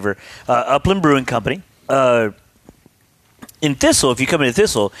flavor. Upland Brewing Company. In Thistle, if you come into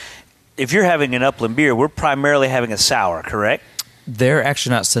Thistle, if you're having an Upland beer, we're primarily having a sour, correct? They're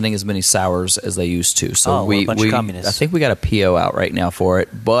actually not sending as many sours as they used to. So a bunch of communists. I think we got a PO out right now for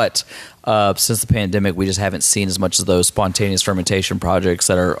it. But since the pandemic, we just haven't seen as much of those spontaneous fermentation projects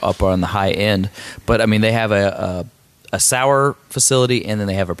that are up on the high end. But, I mean, they have a sour facility, and then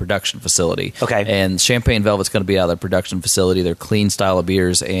they have a production facility. Okay. And Champagne Velvet's going to be out of their production facility. They're clean style of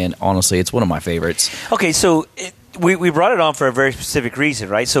beers, and honestly, it's one of my favorites. Okay, so we brought it on for a very specific reason,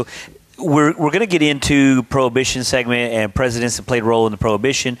 right? So we're going to get into Prohibition segment and presidents that played a role in the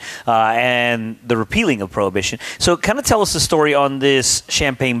Prohibition and the repealing of Prohibition. So kind of tell us the story on this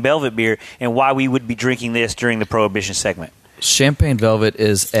Champagne Velvet beer and why we would be drinking this during the Prohibition segment. Champagne Velvet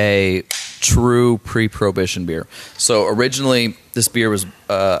is a true pre-Prohibition beer. So originally, this beer was,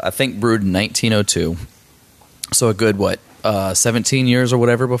 I think, brewed in 1902. So a good, 17 years or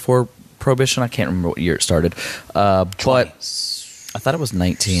whatever before Prohibition? I can't remember what year it started. But I thought it was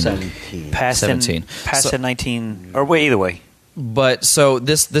 19. 17. Past 17. in 19, or wait, either way. But so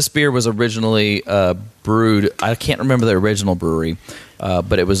this beer was originally brewed. I can't remember the original brewery,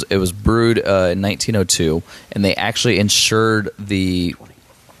 but it was brewed in 1902, and they actually insured the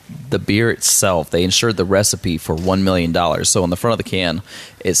beer itself. They insured the recipe for $1 million. So on the front of the can,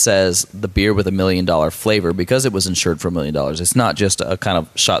 it says the beer with $1 million flavor because it was insured for $1 million. It's not just a kind of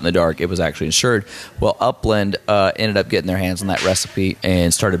shot in the dark. It was actually insured. Well, Upland ended up getting their hands on that recipe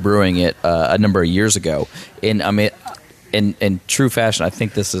and started brewing it a number of years ago. And I mean, in true fashion, I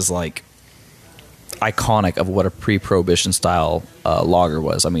think this is like iconic of what a pre-prohibition style lager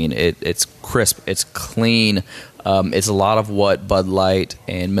was. I mean, it's crisp, it's clean. It's a lot of what Bud Light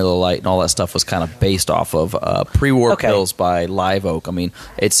and Miller Lite and all that stuff was kind of based off of. Pre-war pills by Live Oak. I mean,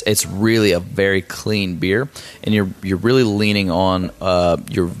 it's really a very clean beer, and you're really leaning on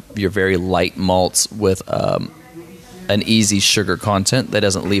your very light malts with an easy sugar content that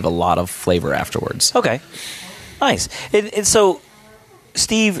doesn't leave a lot of flavor afterwards. Okay. Nice. And so,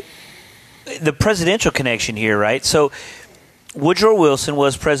 Steve, the presidential connection here, right? So, Woodrow Wilson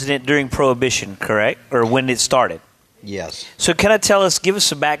was president during Prohibition, correct? Or when it started? Yes. So, give us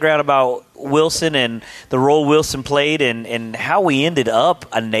some background about Wilson and the role Wilson played and how we ended up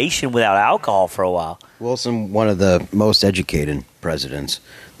a nation without alcohol for a while? Wilson, one of the most educated presidents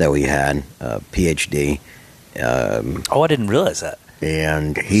that we had, PhD. I didn't realize that.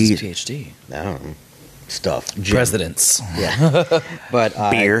 And he's PhD. I don't know. Stuff. Jim. Presidents. Yeah. But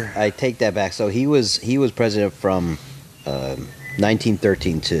Beer. I take that back. So he was president from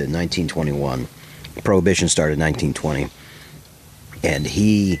 1913 to 1921. Prohibition started in 1920. And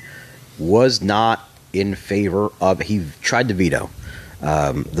he was not in favor of, he tried to veto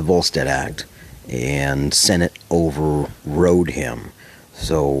the Volstead Act, and Senate overrode him.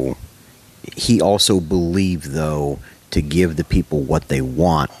 So he also believed, though, to give the people what they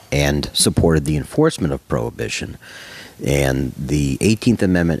want, and supported the enforcement of Prohibition. And the 18th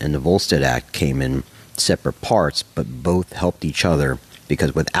Amendment and the Volstead Act came in separate parts, but both helped each other,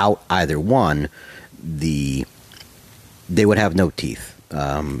 because without either one, they would have no teeth.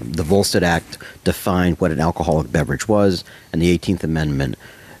 The Volstead Act defined what an alcoholic beverage was, and the 18th Amendment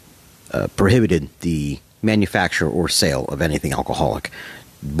prohibited the manufacture or sale of anything alcoholic.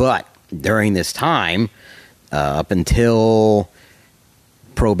 But during this time, up until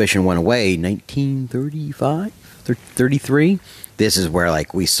Prohibition went away, 1935, 33. This is where,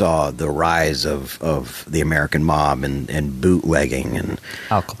 like, we saw the rise of the American mob and bootlegging and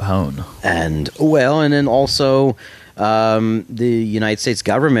Al Capone. And then also the United States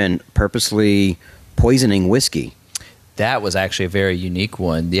government purposely poisoning whiskey. That was actually a very unique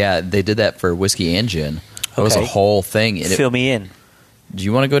one. Yeah, they did that for whiskey and gin. That was a Okay. whole thing. And Fill me in. do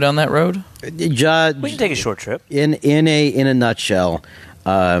you want to go down that road? We can take a short trip. In a nutshell,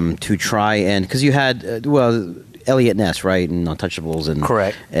 to try and, because you had Elliot Ness, right, and Untouchables, and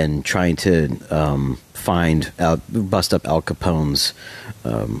Correct, and trying to bust up Al Capone's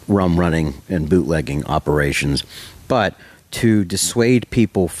rum running and bootlegging operations, but to dissuade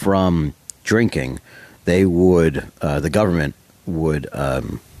people from drinking, they would the government would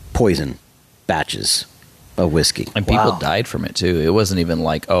poison batches of whiskey. And people Wow. died from it too. It wasn't even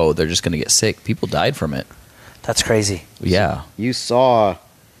like, oh, they're just going to get sick. People died from it. That's crazy. Yeah. You saw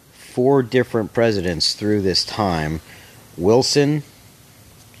 4 different presidents through this time: Wilson,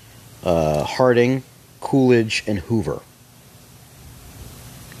 Harding, Coolidge, and Hoover.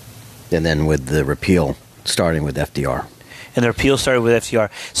 And then with the repeal starting with FDR. And the repeal started with FDR.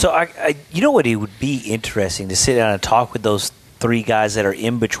 So, I you know what, it would be interesting to sit down and talk with those 3 guys that are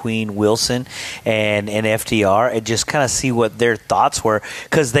in between Wilson and FDR and just kind of see what their thoughts were,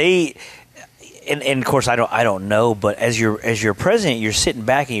 because they. And of course, I don't know, but as your president, you're sitting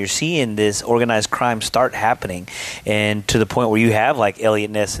back and you're seeing this organized crime start happening, and to the point where you have like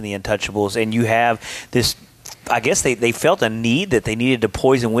Elliot Ness and the Untouchables, and you have this. I guess they felt a need that they needed to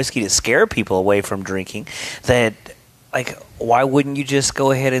poison whiskey to scare people away from drinking. That, like, why wouldn't you just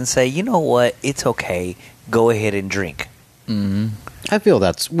go ahead and say, you know what, it's okay, go ahead and drink? Mm-hmm. I feel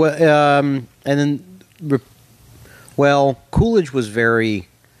that's and then Coolidge was very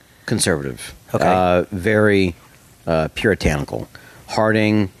conservative. Okay. Very puritanical.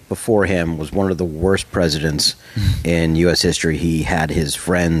 Harding, before him, was one of the worst presidents in U.S. history. He had his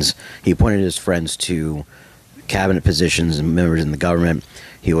friends. He appointed his friends to cabinet positions and members in the government.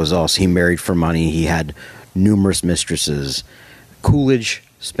 He married for money. He had numerous mistresses. Coolidge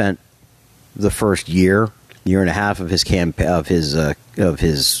spent the first year and a half of his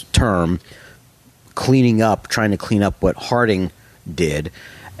term trying to clean up what Harding did.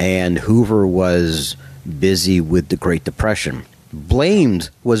 And Hoover was busy with the Great Depression.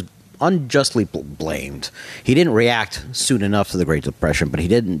 Blamed was unjustly blamed. He didn't react soon enough to the Great Depression, but he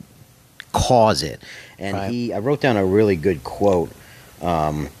didn't cause it. And Right. I wrote down a really good quote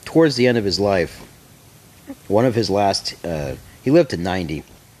towards the end of his life. One of his last, he lived to 90,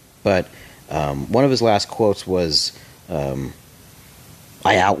 but one of his last quotes was,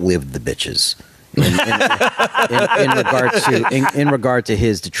 "I outlived the bitches." In regard to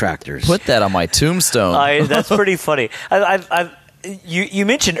his detractors. Put that on my tombstone. That's pretty funny. You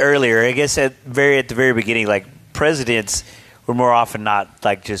mentioned earlier, I guess at the very beginning, like presidents were more often not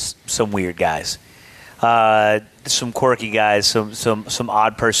like just some weird guys, some quirky guys, some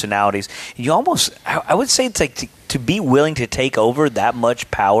odd personalities. You almost, I would say, it's like to be willing to take over that much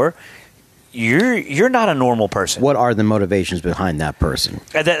power. You're not a normal person. What are the motivations behind that person?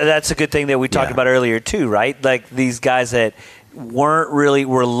 And that's a good thing that we talked Yeah. about earlier too, right? Like these guys that were really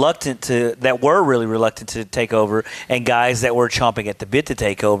reluctant to take over, and guys that were chomping at the bit to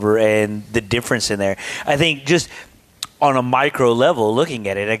take over, and the difference in there. I think just on a micro level, looking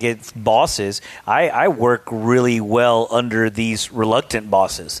at it, I get bosses. I work really well under these reluctant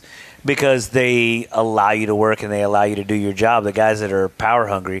bosses, because they allow you to work and they allow you to do your job. The guys that are power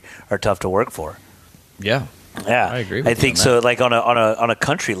hungry are tough to work for. Yeah. Yeah, I agree with I you think on so. that. Like on a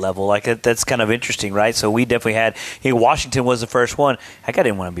country level, like that's kind of interesting, right? So we definitely had. Washington was the first one. That guy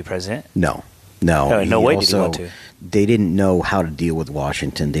didn't want to be president. No. No He way did he want to. They didn't know how to deal with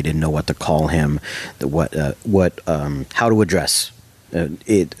Washington. They didn't know what to call him, how to address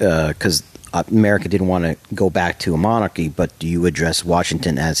it, because America didn't want to go back to a monarchy. But do you address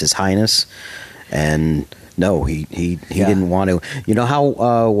Washington as His Highness? And no, he didn't want to. You know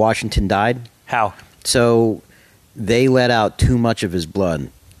how Washington died? How? So they let out too much of his blood.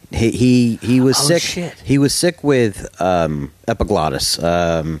 He was Oh, sick. shit. He was sick with epiglottis,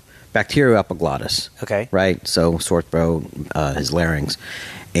 bacterial epiglottis. Okay. Right. So sore throat, his larynx,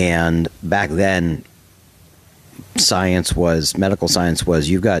 and back then, medical science was,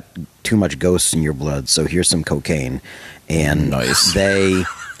 you've got too much ghosts in your blood. So here's some cocaine, and Nice. they.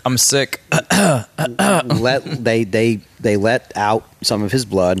 I'm sick. They let out some of his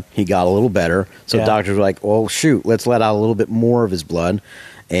blood. He got a little better. So Yeah. doctors were like, "Oh shoot, let's let out a little bit more of his blood."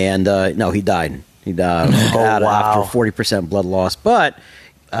 And no, he died. He died wow. after 40% blood loss. But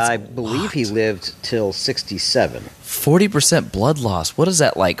I believe he lived till 67. 40% blood loss. What is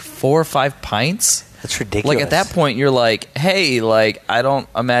that, like 4 or 5 pints? That's ridiculous. Like at that point, you're like, hey, like I don't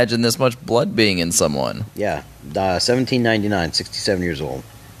imagine this much blood being in someone. Yeah, 1799, 67 years old.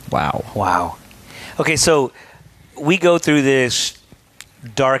 Wow. Wow. Okay, so we go through this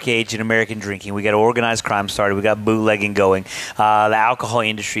dark age in American drinking. We got organized crime started. We got bootlegging going. The alcohol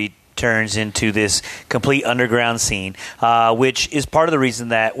industry turns into this complete underground scene, which is part of the reason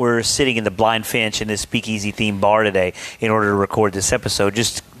that we're sitting in the Blind Finch in this speakeasy themed bar today in order to record this episode.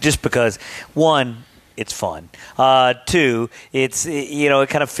 Just because, one, it's fun. Two, it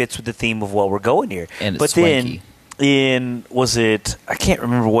kind of fits with the theme of what we're going here. And it's but swanky. then I can't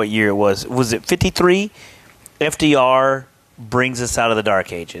remember what year it was. Was it 53? FDR brings us out of the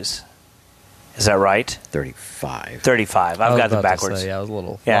dark ages. Is that right? 35. 35. I I've was got them about to backwards. say, I was a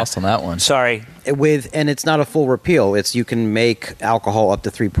little Yeah. lost on that one. Sorry. And it's not a full repeal. It's you can make alcohol up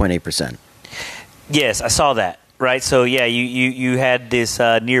to 3.8%. Yes, I saw that. Right. So yeah, you had this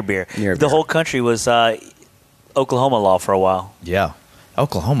near beer. Near The beer. whole country was Oklahoma law for a while. Yeah.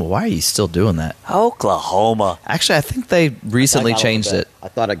 Oklahoma, why are you still doing that? Oklahoma. Actually, I think they recently I got a little changed bit- it. I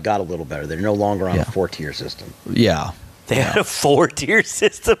thought it got a little better. They're no longer on Yeah. a 4-tier system. Yeah. They had a 4-tier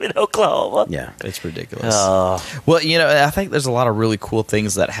system in Oklahoma. Yeah. It's ridiculous. Uh, Well, I think there's a lot of really cool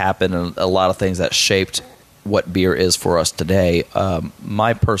things that happen and a lot of things that shaped what beer is for us today.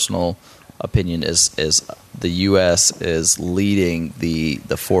 My personal opinion is the U.S. is leading the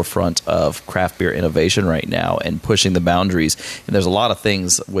forefront of craft beer innovation right now and pushing the boundaries. And there's a lot of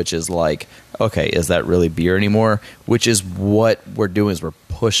things which is like, okay, is that really beer anymore? Which is what we're doing is we're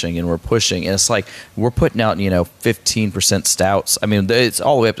pushing. And it's like we're putting out 15% stouts. I mean, it's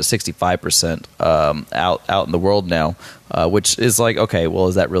all the way up to 65% out in the world now. Which is like, okay, well,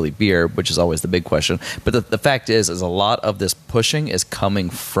 is that really beer? Which is always the big question. But the fact is a lot of this pushing is coming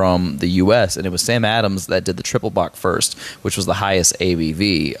from the U.S. And it was Sam Adams that did the Triple Bock first, which was the highest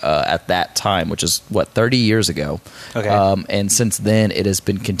ABV at that time, which is, 30 years ago. Okay. And since then, it has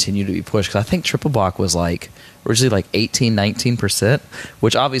been continued to be pushed. Because I think Triple Bock was originally like 18, 19%,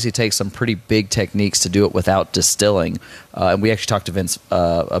 which obviously takes some pretty big techniques to do it without distilling. And we actually talked to Vince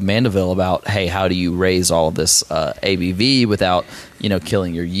Mandeville about, hey, how do you raise all of this ABV without,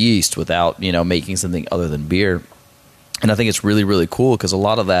 killing your yeast, without, making something other than beer. And I think it's really, really cool because a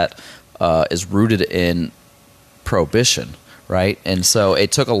lot of that is rooted in prohibition, right? And so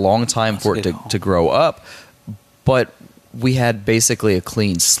it took a long time for it to grow up, but we had basically a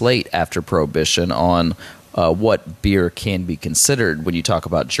clean slate after Prohibition on what beer can be considered. When you talk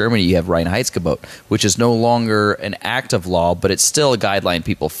about Germany, you have Reinheitsgebot, which is no longer an act of law, but it's still a guideline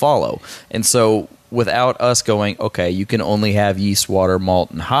people follow. And so without us going, okay, you can only have yeast, water,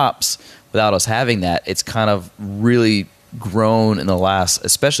 malt, and hops, without us having that, it's kind of really grown in the last,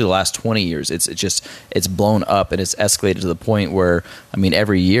 especially the last 20 years. It's blown up, and it's escalated to the point where, I mean,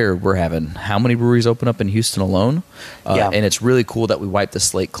 every year we're having how many breweries open up in Houston alone? And it's really cool that we wipe the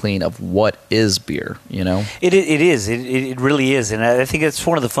slate clean of what is beer, you know? It is. It really is. And I think it's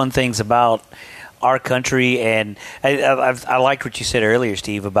one of the fun things about our country, and I liked what you said earlier,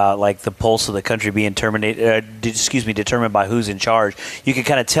 Steve, about like the pulse of the country being determined by who's in charge. You can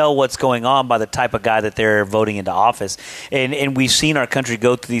kind of tell what's going on by the type of guy that they're voting into office, and we've seen our country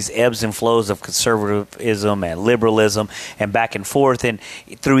go through these ebbs and flows of conservatism and liberalism and back and forth. And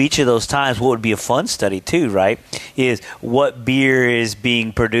through each of those times, what would be a fun study too, right, is what beer is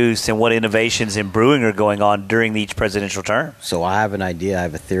being produced and what innovations in brewing are going on during each presidential term. So I have an idea. I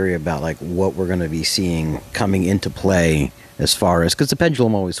have a theory about like what we're going to be seeing coming into play as far as, because the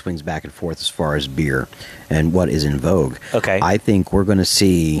pendulum always swings back and forth as far as beer and what is in vogue. Okay. I think we're going to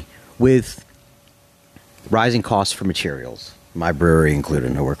see, with rising costs for materials, my brewery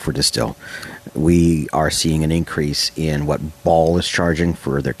included, I work for Distill, we are seeing an increase in what Ball is charging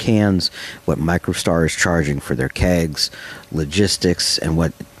for their cans, what Microstar is charging for their kegs, logistics, and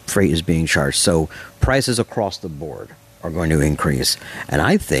what freight is being charged. So prices across the board are going to increase. And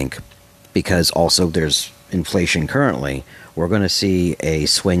I think, because also there's inflation currently, we're going to see a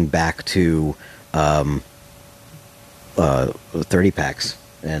swing back to 30 packs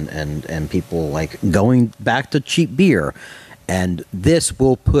and people like going back to cheap beer. And this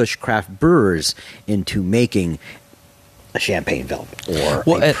will push craft brewers into making a champagne velvet or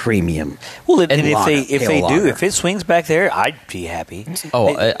a premium. Well, and lager, if it swings back there, I'd be happy.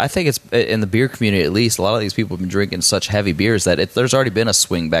 I think it's in the beer community, at least, a lot of these people have been drinking such heavy beers that there's already been a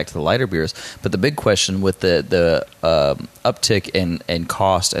swing back to the lighter beers. But the big question with the uptick in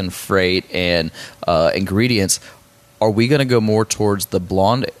cost and freight and ingredients, are we going to go more towards the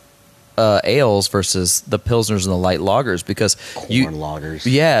blonde ales versus the pilsners and the light lagers? Because corn lagers.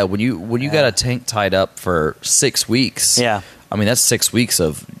 Yeah, when you got a tank tied up for 6 weeks. Yeah. I mean, that's 6 weeks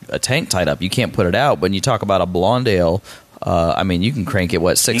of a tank tied up. You can't put it out. When you talk about a blonde ale, I mean, you can crank it,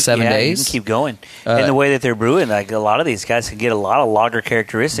 6-7 days? You can keep going. And the way that they're brewing, like a lot of these guys can get a lot of lager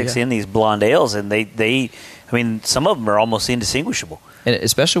characteristics in these blonde ales, and they I mean, some of them are almost indistinguishable. And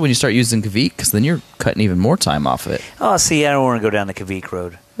especially when you start using Kveik, because then you're cutting even more time off of it. Oh, see, I don't want to go down the Kveik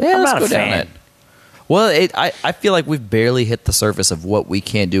road. Yeah, I'm let's not go a down fan. it. Well, I feel like we've barely hit the surface of what we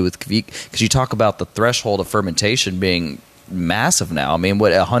can do with Kveik, because you talk about the threshold of fermentation being massive now. I mean,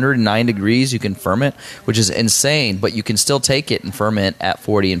 109 degrees you can ferment, which is insane, but you can still take it and ferment at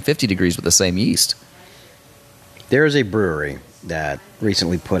 40 and 50 degrees with the same yeast. There is a brewery that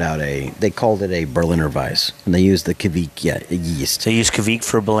recently put out they called it a Berliner Weiss, and they used the Kveik yeast. They use Kveik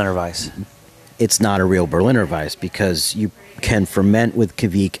for Berliner Weiss. It's not a real Berliner Weiss because you can ferment with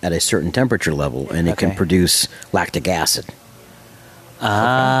Kveik at a certain temperature level, and it can produce lactic acid. Oh,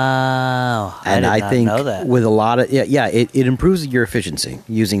 I did not think know that. with a lot of it improves your efficiency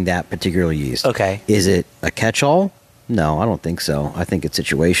using that particular yeast. Okay. Is it a catch-all? No, I don't think so. I think it's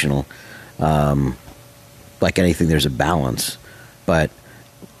situational. Like anything, there's a balance. But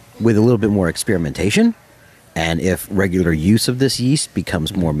with a little bit more experimentation, and if regular use of this yeast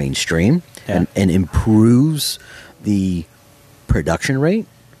becomes more mainstream and improves the production rate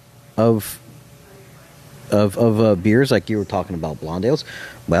of beers, like you were talking about blonde ales,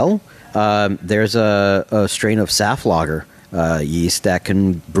 well, there's a strain of Saf lager yeast that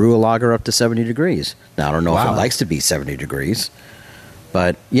can brew a lager up to 70 degrees. Now, I don't know if it likes to be 70 degrees,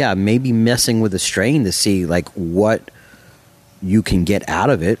 but yeah, maybe messing with the strain to see like what you can get out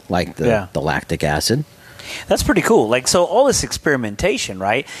of it, like the lactic acid. That's pretty cool. Like, so all this experimentation,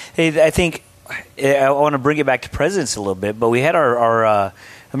 right? I think I want to bring it back to presidents a little bit, but we had our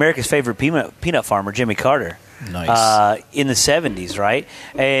America's favorite peanut farmer, Jimmy Carter, in the 70s, right?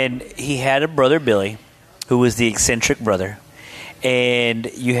 And he had a brother, Billy, who was the eccentric brother.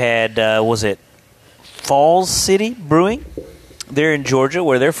 And you had, was it Falls City Brewing? They're in Georgia,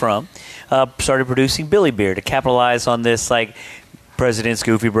 where they're from. Started producing Billy beer to capitalize on this, like, president's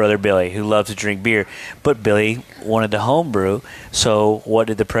goofy brother Billy, who loves to drink beer. But Billy wanted to homebrew, so what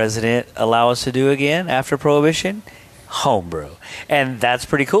did the president allow us to do again after Prohibition? Homebrew. And that's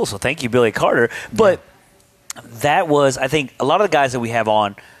pretty cool. So thank you, Billy Carter. But that was, I think, a lot of the guys that we have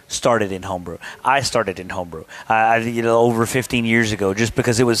on started in homebrew. I started in homebrew. Over 15 years ago, just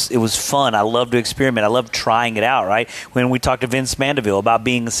because it was fun. I loved to experiment. I loved trying it out. Right when we talked to Vince Mandeville about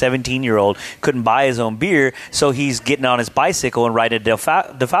being a 17-year-old, couldn't buy his own beer, so he's getting on his bicycle and riding to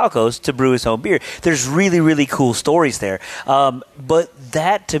DeFalco's to brew his own beer. There's really, really cool stories there. But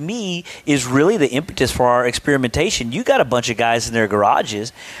that, to me, is really the impetus for our experimentation. You got a bunch of guys in their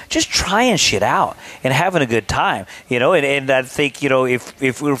garages just trying shit out and having a good time, and I think,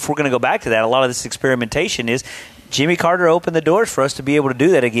 if we're going to go back to that, a lot of this experimentation is Jimmy Carter opened the doors for us to be able to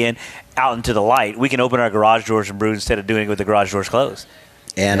do that again out into the light. We can open our garage doors and brew instead of doing it with the garage doors closed.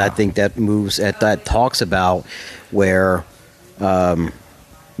 And I think that that talks about where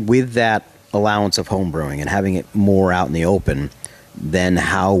with that allowance of home brewing and having it more out in the open, than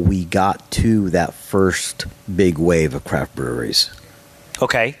how we got to that first big wave of craft breweries.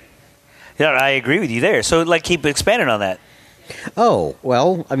 Okay. Yeah, I agree with you there. So, keep expanding on that. Oh,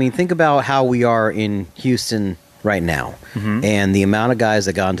 well, I mean, think about how we are in Houston right now. Mm-hmm. And the amount of guys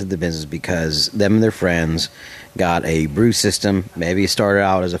that got into the business because them and their friends got a brew system. Maybe it started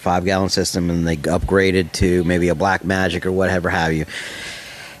out as a 5-gallon system and they upgraded to maybe a Black Magic or whatever have you.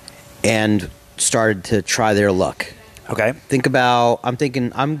 And started to try their luck. Okay.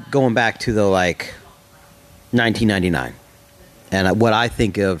 I'm going back to the 1999. And what I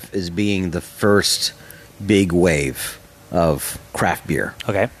think of as being the first big wave of craft beer.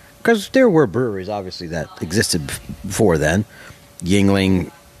 Okay. Because there were breweries, obviously, that existed before then.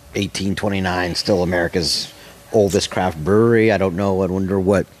 Yuengling, 1829, still America's oldest craft brewery. I don't know. I wonder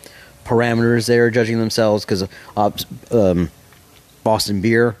what parameters they are judging themselves, because Boston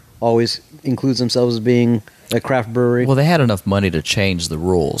Beer always includes themselves as being a craft brewery. Well, they had enough money to change the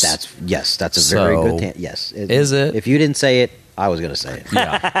rules. That's a very good... yes. Is it? If you didn't say it, I was going to say it.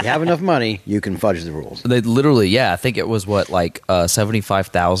 Yeah. You have enough money, you can fudge the rules. They literally, I think it was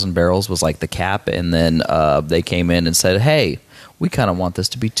 75,000 barrels was the cap, and then they came in and said, hey, we kind of want this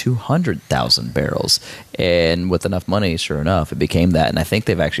to be 200,000 barrels. And with enough money, sure enough, it became that. And I think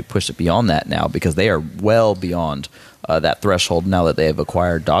they've actually pushed it beyond that now, because they are well beyond that threshold now that they have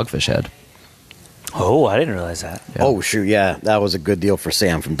acquired Dogfish Head. Oh, I didn't realize that. Yeah. Oh, shoot, yeah. That was a good deal for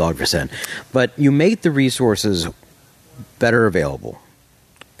Sam from Dogfish Head. But you make the resources better available,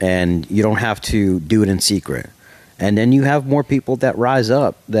 and you don't have to do it in secret. And then you have more people that rise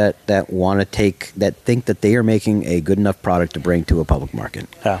up that want to that think that they are making a good enough product to bring to a public market.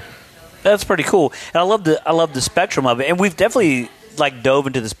 Yeah, that's pretty cool. And I love the spectrum of it. And we've definitely dove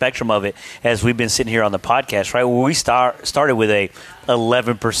into the spectrum of it as we've been sitting here on the podcast, right? Where we started with a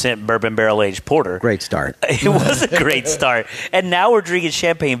 11% bourbon barrel aged porter. Great start. It was a great start. And now we're drinking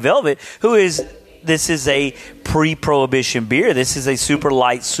Champagne Velvet, this is a pre-prohibition beer. This is a super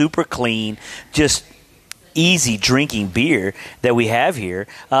light, super clean, just easy drinking beer that we have here.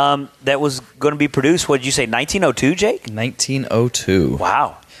 That was going to be produced, what did you say, 1902, Jake? 1902.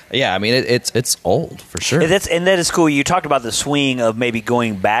 Wow. Yeah, I mean, it's old, for sure. And that is cool. You talked about the swing of maybe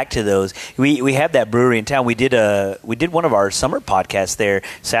going back to those. We have that brewery in town. We did one of our summer podcasts there,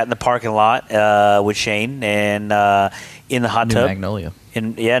 sat in the parking lot with Shane and in the hot tub. Magnolia.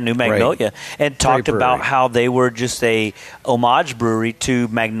 New Magnolia. Great. And talked about how they were just a homage brewery to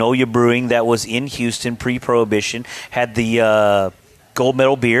Magnolia Brewing that was in Houston pre-Prohibition, had the gold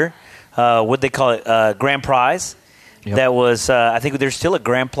medal beer, what they call it, Grand Prize. Yep. That was, I think there's still a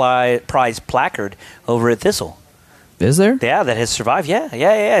Grand Prize placard over at Thistle. Is there? Yeah, that has survived. Yeah.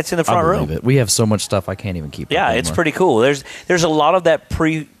 It's in the front room. We have so much stuff I can't even keep. Yeah, it's pretty cool. There's a lot of that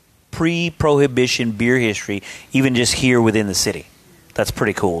pre-prohibition beer history, even just here within the city. That's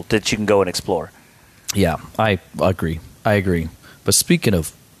pretty cool that you can go and explore. Yeah, I agree. But speaking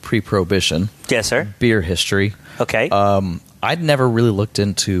of pre-prohibition, yes, sir, beer history. Okay. I'd never really looked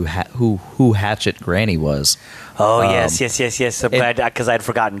into who Hatchet Granny was. Oh, yes. I'm glad, because I'd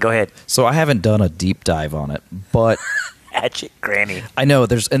forgotten. Go ahead. So I haven't done a deep dive on it, but Hatchet Granny. I know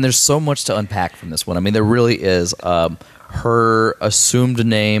there's so much to unpack from this one. I mean, there really is. Her assumed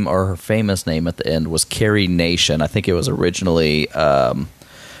name, or her famous name at the end, was Carrie Nation. I think it was originally, it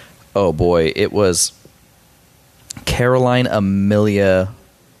was Caroline Amelia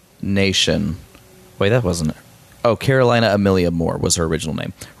Nation. Wait, that wasn't it. Oh, Carolina Amelia Moore was her original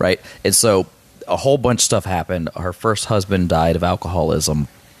name, right? And so a whole bunch of stuff happened. Her first husband died of alcoholism,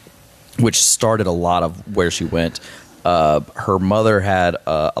 which started a lot of where she went. Her mother had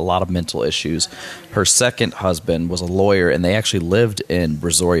a lot of mental issues. Her second husband was a lawyer, and they actually lived in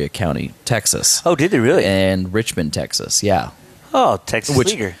Brazoria County, Texas. Oh, did they really? And Richmond, Texas, yeah. Oh, Texas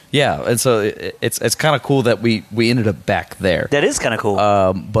Leaguer. Yeah, and so it's kind of cool that we ended up back there. That is kind of cool.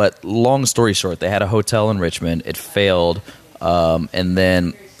 But long story short, they had a hotel in Richmond. It failed, and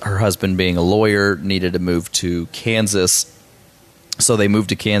then her husband, being a lawyer, needed to move to Kansas. So they moved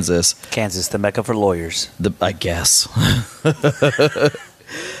to Kansas. Kansas, the mecca for lawyers. I guess.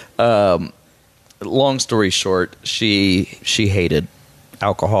 Long story short, she hated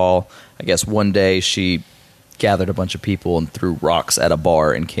alcohol. I guess one day she gathered a bunch of people and threw rocks at a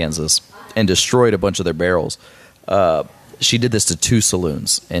bar in Kansas and destroyed a bunch of their barrels. She did this to 2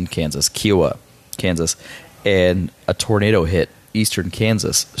 saloons in Kansas, Kiowa, Kansas, and a tornado hit eastern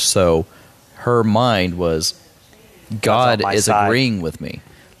Kansas. So her mind was, God is agreeing with me.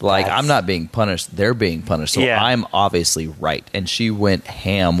 Like, I'm not being punished, they're being punished. So I'm obviously right. And she went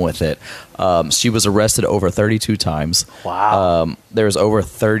ham with it. She was arrested over 32 times. Wow. There was over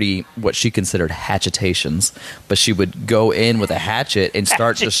 30 what she considered hatchetations. But she would go in with a hatchet and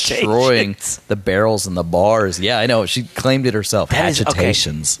start destroying the barrels and the bars. Yeah, I know. She claimed it herself.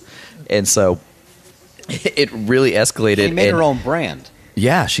 Hatchetations. And so it really escalated. She made her own brand.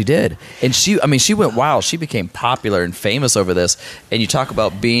 Yeah, she did. And she went wild. She became popular and famous over this. And you talk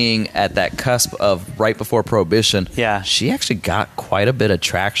about being at that cusp of right before Prohibition. Yeah. She actually got quite a bit of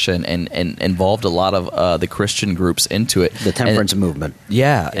traction and involved a lot of the Christian groups into it. The temperance movement.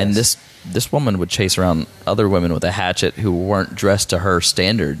 Yeah, yes. And this woman would chase around other women with a hatchet who weren't dressed to her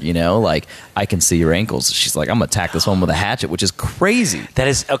standard, like, I can see your ankles. She's like, I'm going to attack this woman with a hatchet, which is crazy. That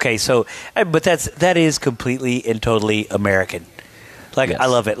is, okay, so, but that is completely and totally American. Like, yes. I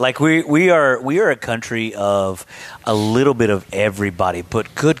love it. Like, we are a country of a little bit of everybody,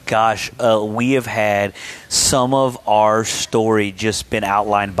 but good gosh, we have had some of our story just been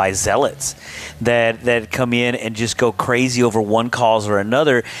outlined by zealots that come in and just go crazy over one cause or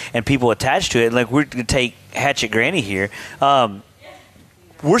another, and people attached to it. Like, we're going to take Hatchet Granny here.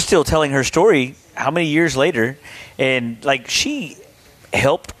 We're still telling her story how many years later, and, like, she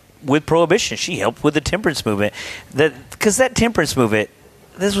helped with Prohibition. She helped with the temperance movement. Because that temperance movement,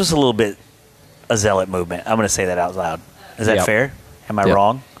 this was a little bit a zealot movement. I'm going to say that out loud. Is that fair? Am I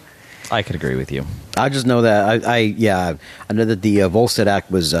wrong? I could agree with you. I just know that I know that the Volstead Act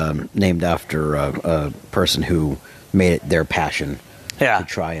was named after a person who made it their passion to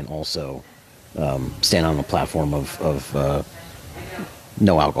try and also stand on the platform of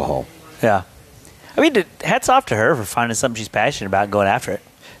no alcohol. Yeah. I mean, hats off to her for finding something she's passionate about and going after it.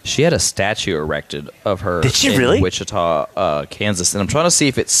 She had a statue erected of her in Wichita, Kansas. And I'm trying to see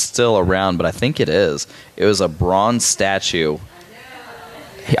if it's still around, but I think it is. It was a bronze statue.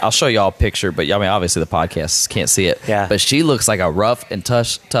 I'll show y'all a picture, but obviously the podcast can't see it. Yeah. But she looks like a rough and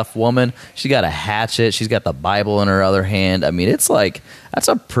tough woman. She got a hatchet. She's got the Bible in her other hand. I mean, it's like, that's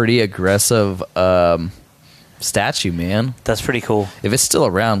a pretty aggressive statue, man. That's pretty cool. If it's still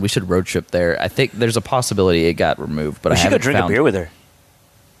around, we should road trip there. I think there's a possibility it got removed, but we should go drink a beer with her.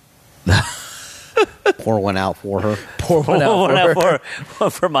 Pour one out for her. Pour one out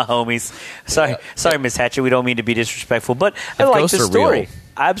for my homies. Sorry, Miss Hatcher. We don't mean to be disrespectful, but I like the story.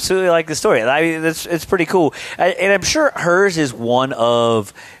 I absolutely like the story. I mean, it's pretty cool, and I'm sure hers is one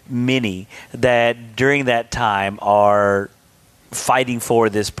of many that during that time are fighting for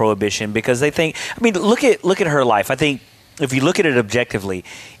this prohibition because they think. I mean, look at her life. I think. If you look at it objectively,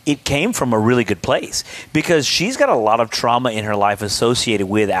 it came from a really good place because she's got a lot of trauma in her life associated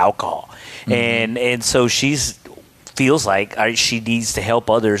with alcohol. Mm-hmm. And so feels like she needs to help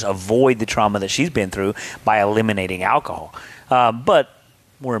others avoid the trauma that she's been through by eliminating alcohol. But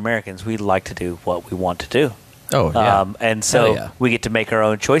we're Americans. We like to do what we want to do. Oh, yeah. And so we get to make our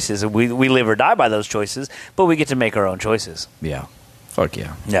own choices. We live or die by those choices, but we get to make our own choices. Yeah. Fuck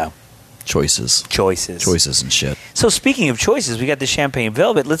yeah. Yeah. Choices and shit. So speaking of choices, we got the Champagne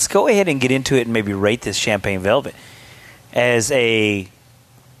Velvet. Let's go ahead and get into it and maybe rate this Champagne Velvet as this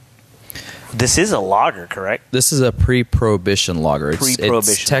is a lager, correct? This is a pre-Prohibition lager.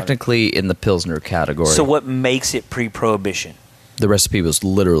 It's technically in the Pilsner category. So what makes it pre-Prohibition? The recipe was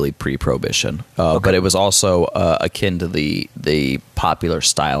literally pre-Prohibition, but it was also akin to the popular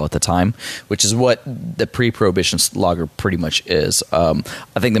style at the time, which is what the pre-Prohibition lager pretty much is. I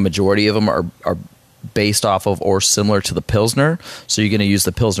think the majority of them are based off of or similar to the Pilsner. So you're going to use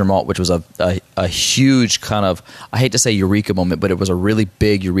the Pilsner malt, which was a huge kind of, I hate to say eureka moment, but it was a really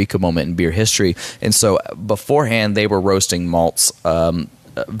big eureka moment in beer history. And so beforehand, they were roasting malts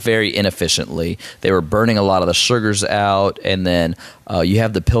very inefficiently. They were burning a lot of the sugars out, and then you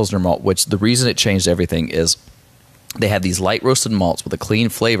have the Pilsner malt, which the reason it changed everything is they had these light roasted malts with a clean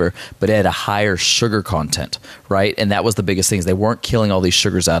flavor, but it had a higher sugar content, right? And that was the biggest thing is they weren't killing all these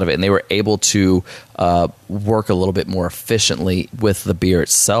sugars out of it, and they were able to work a little bit more efficiently with the beer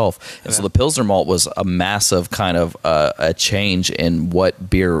itself. And so the Pilsner malt was a massive kind of a change in what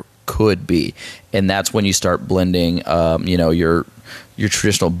beer could be, and that's when you start blending, your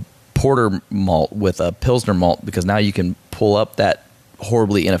traditional porter malt with a Pilsner malt, because now you can pull up that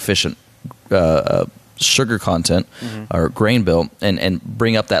horribly inefficient sugar content or grain bill and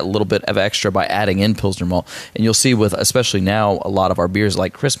bring up that little bit of extra by adding in Pilsner malt. And you'll see with, especially now, a lot of our beers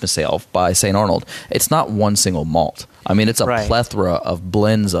like Christmas Ale by St. Arnold, it's not one single malt. I mean, it's a plethora of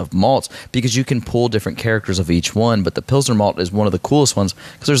blends of malts because you can pull different characters of each one, but the Pilsner malt is one of the coolest ones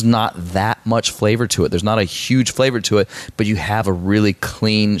because there's not that much flavor to it. There's not a huge flavor to it, but you have a really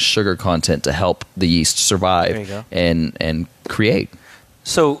clean sugar content to help the yeast survive and create.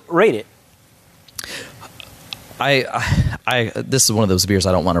 So, rate it. This is one of those beers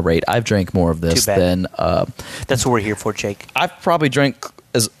I don't want to rate. I've drank more of this than. That's what we're here for, Jake. I've probably drank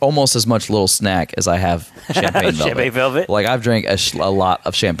almost as much Little Snack as I have Champagne Velvet. Champagne Velvet? Like, I've drank a lot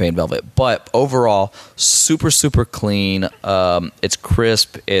of Champagne Velvet. But overall, super, super clean. It's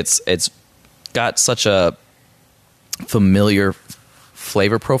crisp. It's got such a familiar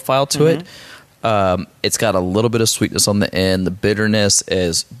flavor profile to it. It's got a little bit of sweetness on the end. The bitterness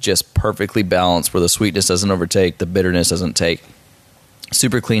is just perfectly balanced, where the sweetness doesn't overtake, the bitterness doesn't take.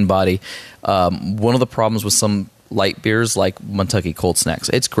 Super clean body. One of the problems with some light beers like Kentucky Cold Snacks,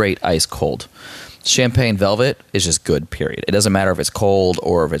 it's great ice cold. Champagne Velvet is just good, period. It doesn't matter if it's cold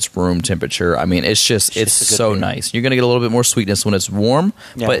or if it's room temperature. I mean, it's so nice. You're going to get a little bit more sweetness when it's warm,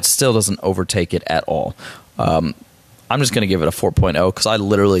 but it still doesn't overtake it at all. I'm just going to give it a 4.0 because I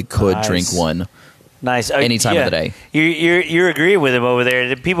literally could drink one any time of the day. You're agreeing with him over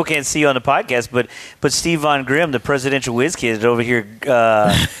there. People can't see you on the podcast, but Steve Von Grimm, the presidential whiz kid, is over here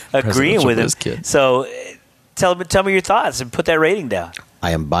agreeing with him. So tell me your thoughts and put that rating down.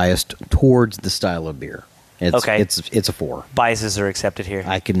 I am biased towards the style of beer. It's a 4. Biases are accepted here.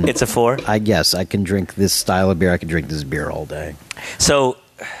 It's a 4? I guess I can drink this style of beer. I can drink this beer all day. So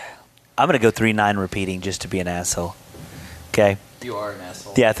I'm going to go 3.9 repeating just to be an asshole. Okay. You are an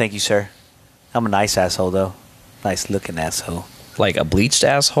asshole. Yeah, thank you, sir. I'm a nice asshole, though. Nice looking asshole. Like a bleached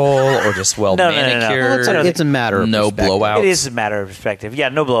asshole or just manicured? No. It's a matter of perspective. Blowouts? It is a matter of perspective. Yeah,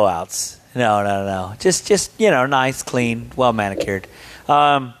 no blowouts. No. Just nice, clean, well manicured.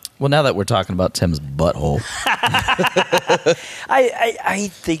 Well, now that we're talking about Tim's butthole. I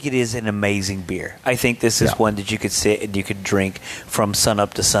think it is an amazing beer. I think this is one that you could sit and you could drink from sun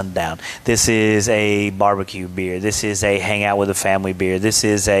up to sundown. This is a barbecue beer. This is a hang out with a family beer. This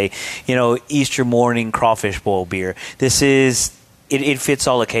is a, Easter morning crawfish boil beer. This is... It fits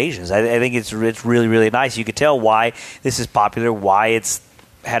all occasions. I think it's really, really nice. You could tell why this is popular, why it's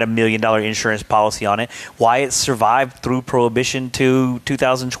had $1 million insurance policy on it, why it survived through Prohibition to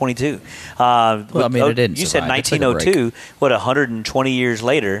 2022. It didn't. You said 1902. 120 years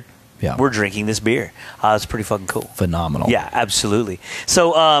later, we're drinking this beer. It's pretty fucking cool. Phenomenal. Yeah, absolutely.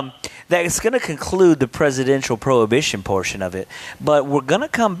 So that's going to conclude the presidential prohibition portion of it. But we're going to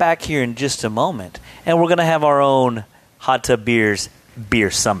come back here in just a moment, and we're going to have our own Hot Tub Beers Beer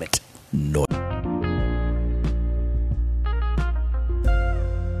Summit. No.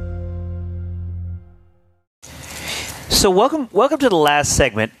 So welcome to the last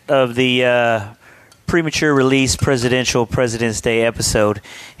segment of the premature release President's Day episode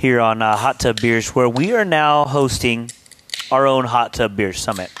here on Hot Tub Beers, where we are now hosting our own Hot Tub Beer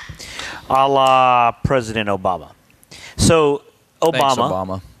Summit, a la President Obama. So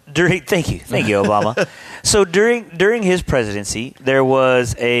Obama. Thank you, Obama. So during his presidency, there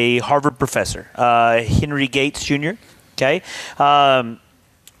was a Harvard professor, Henry Gates Jr. Okay,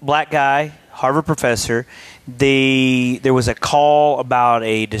 black guy, Harvard professor. There was a call about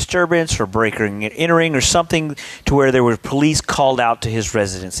a disturbance or breaking and entering or something to where there were police called out to his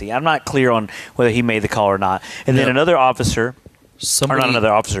residency. I'm not clear on whether he made the call or not. And then another officer. Or not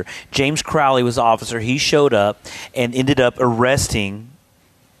another officer. James Crowley was the officer. He showed up and ended up arresting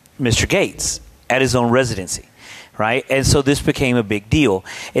Mr. Gates at his own residency, right? And so this became a big deal.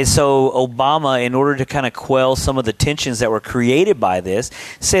 And so Obama, in order to kind of quell some of the tensions that were created by this,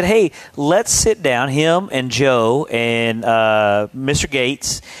 said, hey, let's sit down, him and Joe and Mr.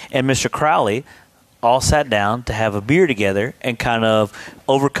 Gates and Mr. Crowley all sat down to have a beer together and kind of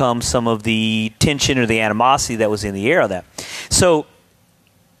overcome some of the tension or the animosity that was in the air of that. So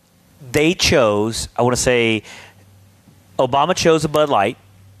they chose, I want to say, Obama chose a Bud Light.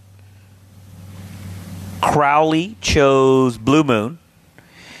 Crowley chose Blue Moon,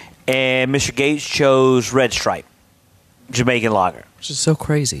 and Mr. Gates chose Red Stripe, Jamaican lager. Which is so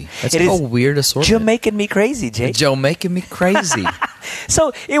crazy. That's a weird assortment. Joe making me crazy, Jake. Joe making me crazy.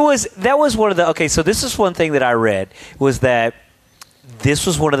 So that was one of the, okay, so this is one thing that I read, was that this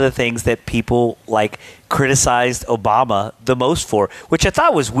was one of the things that people like criticized Obama the most for, which I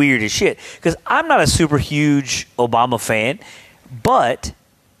thought was weird as shit because I'm not a super huge Obama fan, but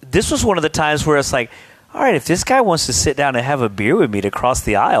this was one of the times where it's like, all right, if this guy wants to sit down and have a beer with me to cross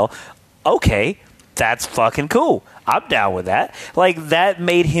the aisle, okay, that's fucking cool. I'm down with that. Like, that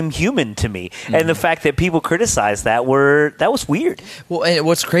made him human to me. And the fact that people criticized that was weird. Well, and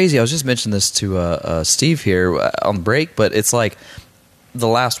what's crazy, I was just mentioning this to Steve here on the break, but it's like the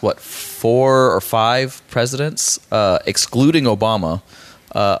last, 4 or 5 presidents, excluding Obama,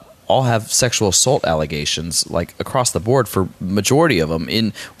 all have sexual assault allegations, like across the board for majority of them.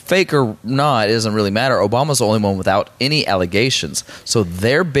 In fake or not, it doesn't really matter. Obama's the only one without any allegations. So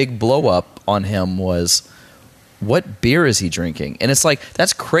their big blow up on him was, what beer is he drinking? And it's like,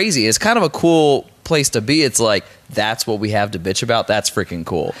 that's crazy. It's kind of a cool place to be. It's like, that's what we have to bitch about. That's freaking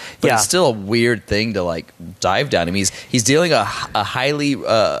cool. But Yeah. it's still a weird thing to like dive down. I mean, he's dealing a highly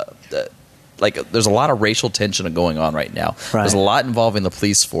like, there's a lot of racial tension going on right now. Right. There's a lot involving the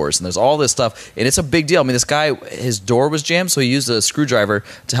police force, and there's all this stuff, and it's a big deal. I mean, this guy, his door was jammed, so he used a screwdriver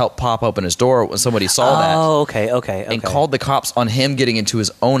to help pop open his door when somebody saw that. Oh, okay. And called the cops on him getting into his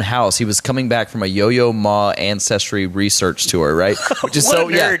own house. He was coming back from a Yo-Yo Ma ancestry research tour, right? Which is What so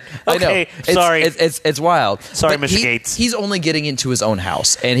a nerd. I know. Okay, sorry. It's wild. Sorry, But Mr. Gates. He's only getting into his own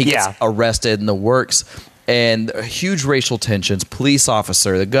house, and he gets Yeah. arrested in the works. And huge racial tensions, police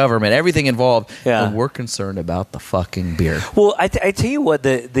officer, the government, everything involved. Yeah. And we're concerned about the fucking beer. Well, I tell you what,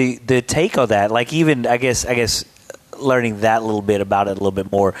 the take on that, like even I guess learning that little bit about it a little bit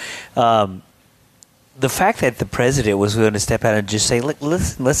more, the fact that the president was willing to step out and just say, "Look,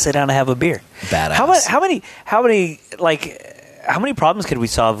 let's sit down and have a beer." Badass. How many problems could we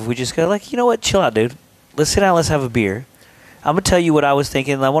solve if we just go like, you know what, chill out, dude. Let's sit down, let's have a beer. I'm gonna tell you what I was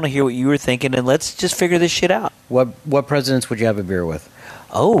thinking, and I want to hear what you were thinking, and let's just figure this shit out. What presidents would you have a beer with?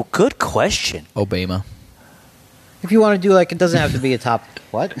 Oh, good question. Obama. If you want to do like, it doesn't have to be a top.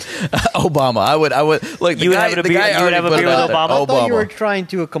 What? Obama. I would. Look, You would have a beer- you would have a beer with Obama? I thought you were trying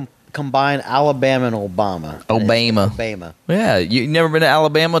to combine Alabama and Obama. Obama. Yeah, you never been to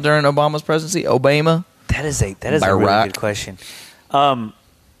Alabama during Obama's presidency? Obama. That is a really Barack. good question.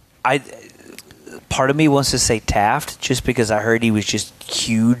 Part of me wants to say Taft, just because I heard he was just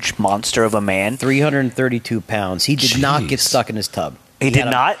huge monster of a man. 332 pounds. He did not get Jeez. stuck in his tub. He did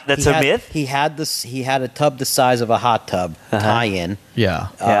not? That's a myth? He had this. He had a tub the size of a hot tub tie-in Yeah.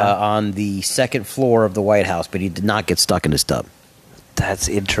 Yeah. on the second floor of the White House, but he did not get stuck in his tub. That's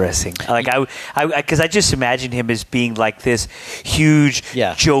interesting. Like because I just imagined him as being like this huge,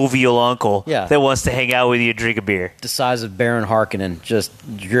 Yeah. jovial uncle Yeah. that wants to hang out with you and drink a beer. The size of Baron Harkonnen. Just,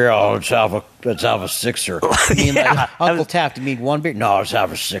 yeah, let's have a sixer. I mean, Yeah. like, Uncle Taft, you need one beer? No, let's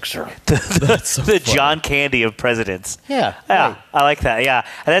have a sixer. The John Candy of presidents. Yeah. Yeah, right. I like that. Yeah,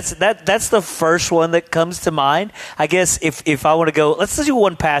 and that's the first one that comes to mind. I guess if I want to go, let's do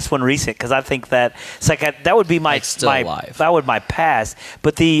one past, one recent, because I think that it's like that would be my Like still alive. That would my past.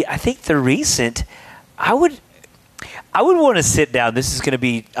 But I think the recent, I would want to sit down. This is going to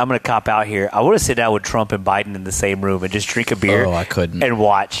be, I'm going to cop out here. I want to sit down with Trump and Biden in the same room and just drink a beer. Oh, I couldn't. And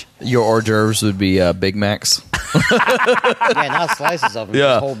watch. Your hors d'oeuvres would be Big Macs. Yeah, not slices of them.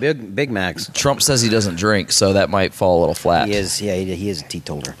 Yeah. Just whole Big Macs. Trump says he doesn't drink, so that might fall a little flat. He is. Yeah, he is a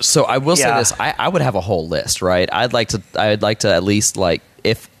teetotaler. So I will say Yeah. this: I would have a whole list, right? I'd like to at least like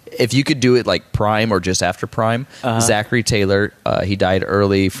if you could do it like prime or just after prime. Zachary Taylor, he died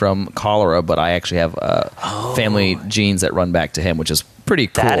early from cholera, but I actually have family genes that run back to him, which is pretty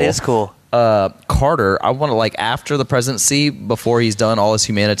cool. That is cool. Carter, I want to like after the presidency, before he's done all his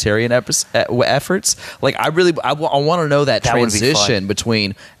humanitarian efforts. Like I want to know that That would be transition fun.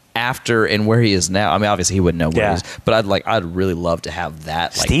 between after and where he is now. I mean, obviously he wouldn't know where Yeah. he is, but I'd really love to have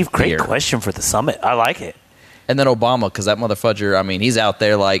that. Like, Steve, great beer. question for the summit. I like it. And then Obama, because that motherfudger, I mean, he's out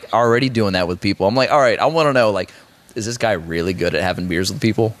there like already doing that with people. I'm like, all right, I want to know, like, is this guy really good at having beers with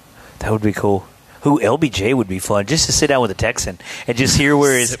people? That would be cool. LBJ would be fun, just to sit down with a Texan and just hear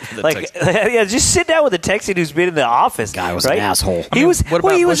where his Sit with a like yeah, just sit down with a Texan who's been in the office. Guy was right? an asshole. He was. what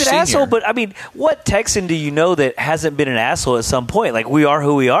Well, about he was Bush an asshole, Senior? but I mean, what Texan do you know that hasn't been an asshole at some point? Like we are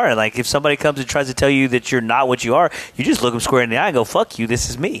who we are. Like if somebody comes and tries to tell you that you're not what you are, you just look them square in the eye and go, "Fuck you, this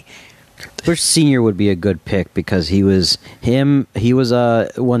is me." Bush Senior would be a good pick because he was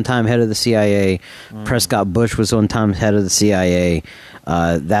one time head of the CIA. Prescott Bush was one time head of the CIA.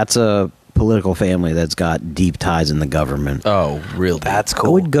 That's a political family that's got deep ties in the government. Oh, real deep. That's I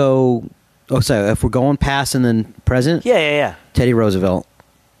cool. would go. Oh, sorry. If we're going past and then present, Yeah. Teddy Roosevelt,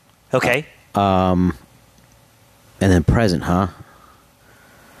 Okay. and then present, huh?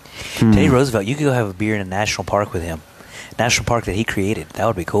 Teddy Roosevelt, you could go have a beer in a national park with him. national park that he created. That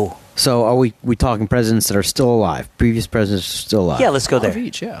would be cool. So are we talking presidents that are still alive? Previous presidents are still alive? Yeah, let's go there. Of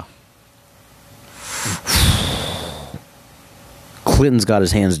each, yeah. Clinton's got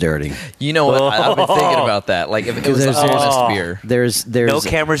his hands dirty. You know what? I've been thinking about that. Like, if it was an honest beer. There's No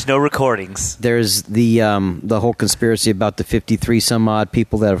cameras, no recordings. There's the whole conspiracy about the 53 some odd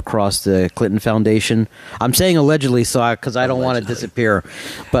people that have crossed the Clinton Foundation. I'm saying allegedly, so because I don't want to disappear,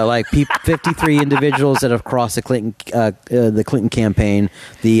 but like 53 individuals that have crossed the Clinton campaign,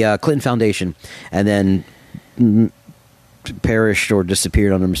 the Clinton Foundation, and then perished or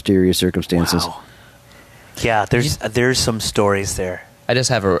disappeared under mysterious circumstances. Wow. Yeah, there's some stories there. I just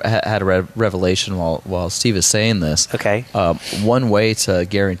had a revelation while Steve is saying this. Okay. One way to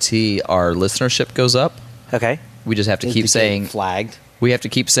guarantee our listenership goes up, Okay. we just have to keep saying flagged. we have to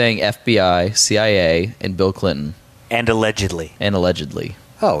keep saying FBI, CIA, and Bill Clinton, And allegedly. and allegedly.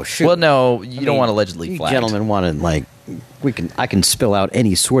 Oh shoot! Well, no, you don't want allegedly you flagged. gentlemen want to like I can spill out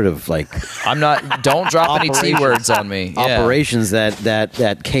any sort of like I'm not. Don't drop any T words on me. Yeah. operations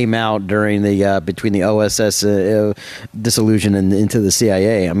that came out during the between the OSS dissolution and into the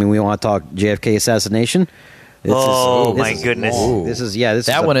CIA. I mean, we want to talk JFK assassination. This My goodness. long. This is this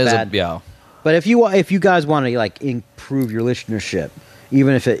That is one is bad, yeah. But if you guys want to like improve your listenership,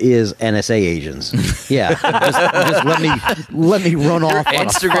 even if it is NSA agents, just let me run off on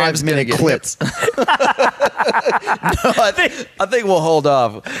Instagram's a 5-minute gonna get clip. hits. No, I think we'll hold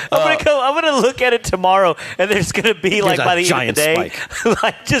off. I'm gonna look at it tomorrow, and there's gonna be like a by the end of the day, giant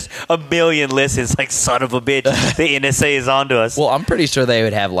like just a million listens. Like son of a bitch, the NSA is onto us. Well, I'm pretty sure they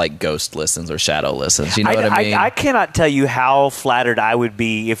would have like ghost listens or shadow listens. You know what I mean? I cannot tell you how flattered I would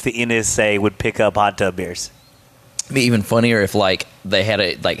be if the NSA would pick up hot tub beers. It'd be even funnier if like they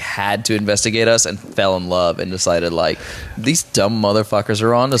had to investigate us and fell in love and decided like these dumb motherfuckers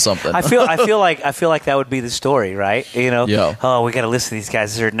are onto something. I feel like that would be the story, right? You know, Yeah. Oh, we got to listen to these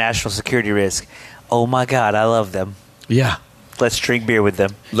guys. They're a national security risk. Oh my God, I love them. Yeah. Let's drink beer with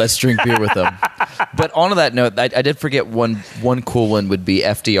them. Let's drink beer with them. But on that note, I did forget one cool one would be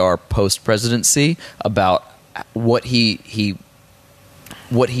FDR post presidency about what he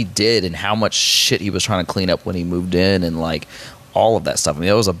did and how much shit he was trying to clean up when he moved in and like all of that stuff. I mean,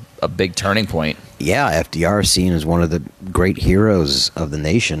 that was a big turning point. Yeah, FDR is seen as one of the great heroes of the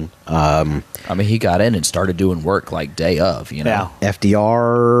nation. I mean, he got in and started doing work like day of, you know. Yeah.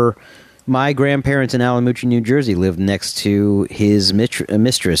 FDR, my grandparents in Alamucci, New Jersey, lived next to his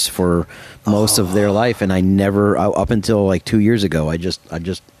mistress for most of their life, and I never, up until like 2 years ago, I just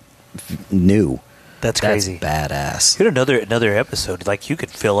knew. That's crazy. Badass. Good, another episode. Like you could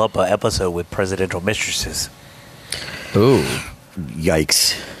fill up an episode with presidential mistresses. Ooh.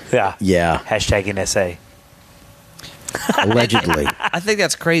 Yikes. Yeah. Yeah, Hashtag NSA. allegedly. I think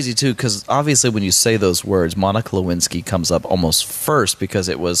that's crazy too, because obviously when you say those words, Monica Lewinsky comes up almost first because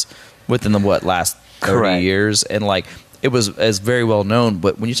it was within the last 30 Correct. years, and like it was as very well known.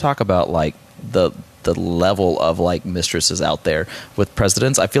 But when you talk about like the level of like mistresses out there with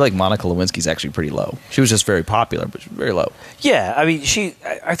presidents, I feel like Monica Lewinsky's actually pretty low. She was just very popular, but she's very low. Yeah, I mean,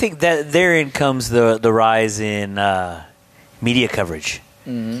 I think that therein comes the rise in media coverage.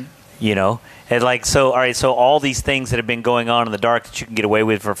 Mm-hmm. You know, and like so. All right, so all these things that have been going on in the dark that you can get away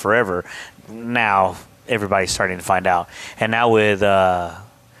with for forever, now everybody's starting to find out. And now with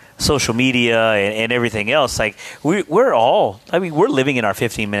social media and everything else, like we're all. I mean, we're living in our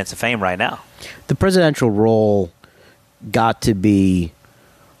 15 minutes of fame right now. The presidential role got to be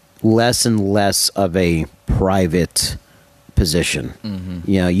less and less of a private position.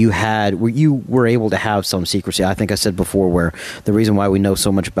 Mm-hmm. You know, you were able to have some secrecy. I think I said before where the reason why we know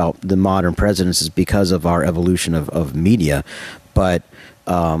so much about the modern presidents is because of our evolution of media. But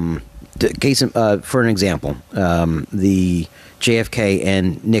for an example, the JFK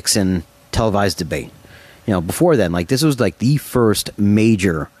and Nixon televised debate. You know, before then, like this was like the first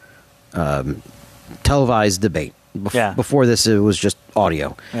major televised debate. Before this, it was just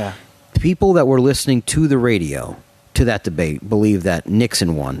audio. Yeah. People that were listening to the radio to that debate believed that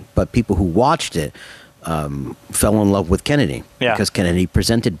Nixon won, but people who watched it fell in love with Kennedy because Kennedy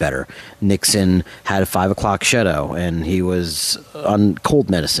presented better. Nixon had a 5 o'clock shadow, and he was on cold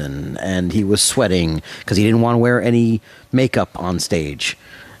medicine, and he was sweating because he didn't want to wear any makeup on stage.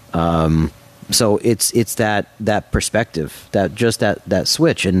 So it's that perspective, that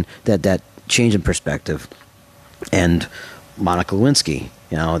switch, and that change in perspective. And Monica Lewinsky,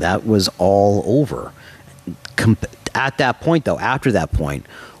 you know, that was all over. At that point, though, after that point,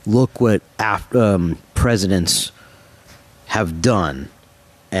 look what presidents have done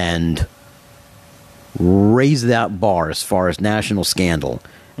and raise that bar as far as national scandal,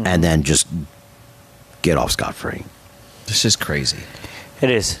 and then just get off scot-free. This is crazy. It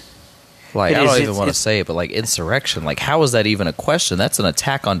is. Like, It I is. don't even It's- want to it's- say it, but like insurrection, like how is that even a question? That's an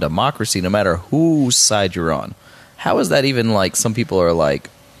attack on democracy, no matter whose side you're on. How is that even like? Some people are like,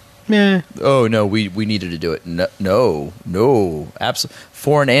 Meh. "Oh no, we needed to do it." No, absolutely,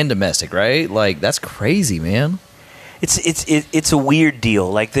 foreign and domestic, right? Like that's crazy, man. It's a weird deal.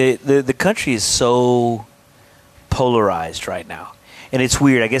 Like the country is so polarized right now, and it's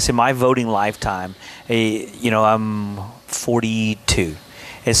weird. I guess in my voting lifetime, I'm 42,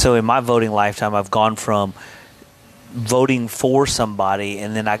 and so in my voting lifetime, I've gone from voting for somebody,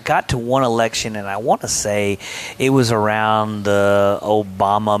 and then I got to one election, and I want to say it was around the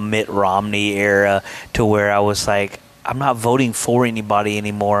Obama Mitt Romney era, to where I was like, I'm not voting for anybody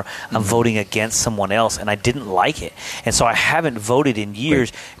anymore. I'm voting against someone else, and I didn't like it. And so I haven't voted in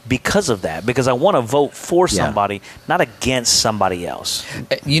years because of that, because I want to vote for somebody, not against somebody else.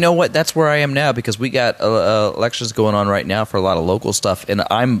 You know what? That's where I am now, because we got elections going on right now for a lot of local stuff, and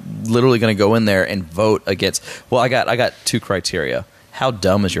I'm literally going to go in there and vote against. Well, I got two criteria. How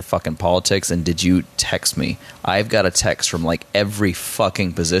dumb is your fucking politics, and did you text me? I've got a text from like every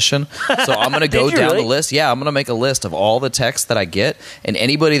fucking position, so I'm going to go you down really? the list. Yeah, I'm going to make a list of all the texts that I get, and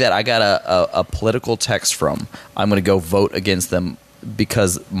anybody that I got a political text from, I'm going to go vote against them,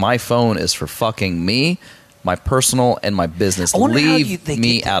 because my phone is for fucking me, my personal and my business. I wonder how Leave they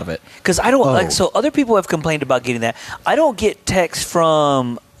me get that. out of it. Because I don't like. So other people have complained about getting that. I don't get texts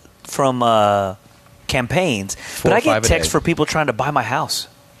from campaigns, but or I five get a texts day. for people trying to buy my house.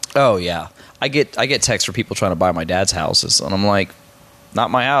 Oh yeah, I get texts for people trying to buy my dad's houses, and I'm like,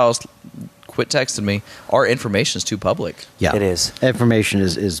 not my house. Quit texting me. Our information is too public. Yeah, It is. Information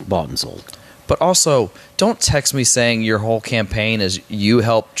is bought and sold. But also, don't text me saying your whole campaign is you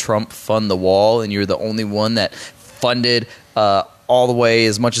helped Trump fund the wall and you're the only one that funded all the way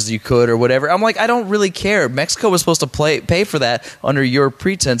as much as you could or whatever. I'm like, I don't really care. Mexico was supposed to pay for that under your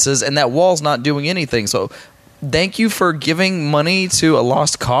pretenses, and that wall's not doing anything. So thank you for giving money to a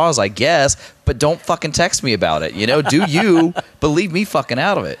lost cause, I guess, but don't fucking text me about it. Do you, but leave me fucking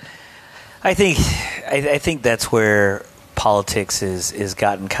out of it. I think that's where politics is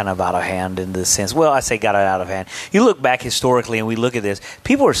gotten kind of out of hand in the sense. Well, I say got out of hand. You look back historically, and we look at this.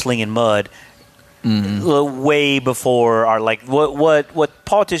 People are slinging mud way before our what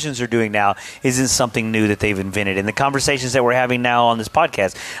politicians are doing now isn't something new that they've invented, and the conversations that we're having now on this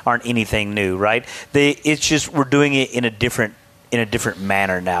podcast aren't anything new, right? It's just we're doing it in a different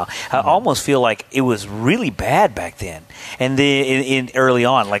manner now. I almost feel like it was really bad back then, and then in early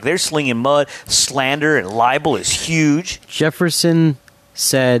on, like they're slinging mud, slander and libel is huge. Jefferson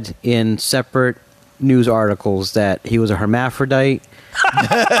said in separate news articles that he was a hermaphrodite,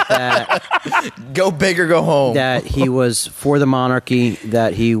 that Go big or go home. he was for the monarchy,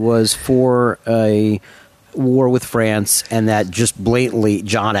 that he was for a war with France, and that just blatantly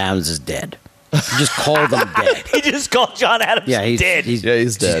John Adams is dead. He just called him dead. He just called John Adams dead. He's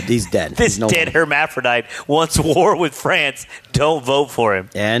dead. He's dead. This He's no dead longer. hermaphrodite wants war with France. Don't vote for him.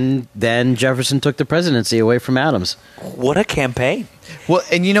 And then Jefferson took the presidency away from Adams. What a campaign. Well,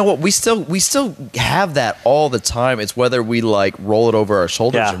 and you know what? We still have that all the time. It's whether we like roll it over our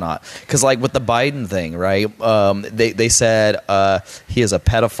shoulders Yeah. or not. Because like with the Biden thing, right? They said he is a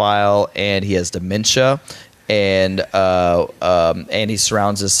pedophile and he has dementia, and he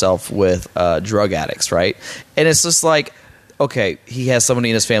surrounds himself with drug addicts, right? And it's just like, okay, he has somebody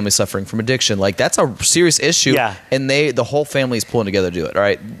in his family suffering from addiction. Like that's a serious issue. Yeah. And the whole family is pulling together to do it. All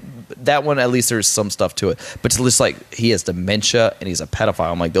right. That one, at least there's some stuff to it. But to just like he has dementia and he's a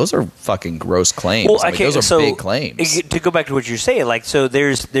pedophile, I'm like, those are fucking gross claims. I mean, those are big claims. To go back to what you're saying, like, so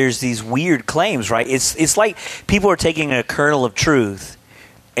there's these weird claims, right? It's like people are taking a kernel of truth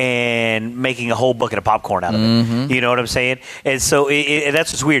and making a whole bucket of popcorn out of it. You know what I'm saying? And so and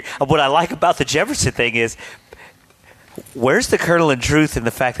that's what's weird. What I like about the Jefferson thing is, where's the kernel in truth in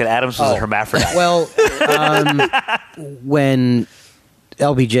the fact that Adams was a hermaphrodite? Well, when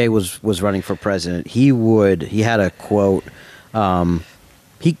LBJ was running for president, he had a quote.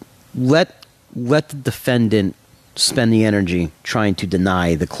 He let the defendant spend the energy trying to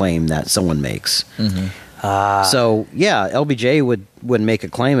deny the claim that someone makes. So yeah, LBJ would make a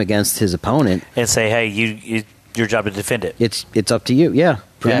claim against his opponent And say, hey, you your job to defend it. It's up to you. Yeah,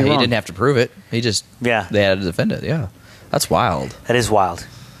 prove Yeah, me he wrong. didn't have to prove it. He just they had to defend it. Yeah, that's wild. That is wild.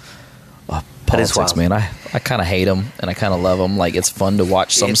 Politics, wild. man. I kind of hate them and I kind of love them. Like it's fun to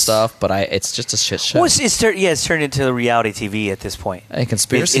watch some It's- stuff, but it's just a shit show. Well, it's turned into reality TV at this point. And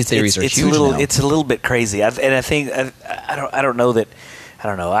conspiracy theories are it's huge a little, now. It's a little bit crazy, and I think I don't know that. I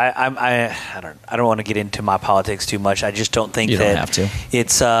don't know. I don't want to get into my politics too much. I just don't think You that don't have to.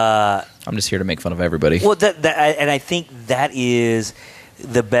 It's I'm just here to make fun of everybody. Well, and I think that is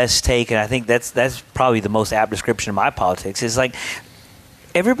the best take, and I think that's probably the most apt description of my politics. Is like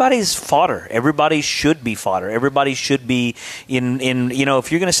everybody's fodder. Everybody should be fodder. Everybody should be in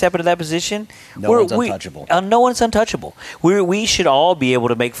if you're going to step into that position, No one's untouchable. No one's untouchable. We should all be able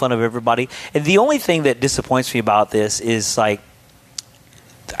to make fun of everybody. And the only thing that disappoints me about this is like,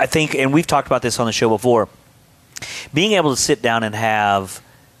 I think, and we've talked about this on the show before, being able to sit down and have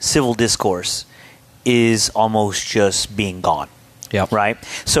civil discourse is almost just being gone. Yep. Right?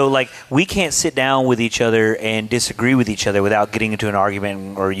 So, like, we can't sit down with each other and disagree with each other without getting into an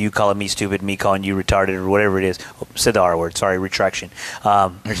argument, or you calling me stupid, me calling you retarded, or whatever it is. Oh, said the R word. Sorry, retraction.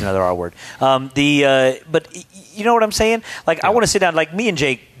 There's another R word. But you know what I'm saying? Like, I want to sit down. Like, me and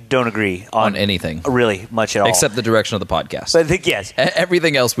Jake don't agree on anything. Really much at all. Except the direction of the podcast. But I think, yes.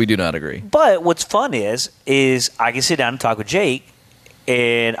 Everything else we do not agree. But what's fun is I can sit down and talk with Jake,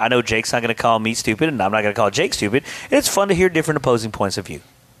 and I know Jake's not going to call me stupid, and I'm not going to call Jake stupid. And it's fun to hear different opposing points of view.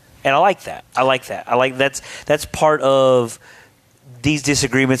 And I like that. That's part of these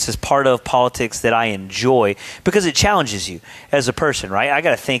disagreements, is part of politics that I enjoy, because it challenges you as a person, right? I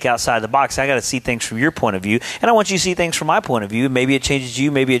got to think outside the box. I got to see things from your point of view, and I want you to see things from my point of view. Maybe it changes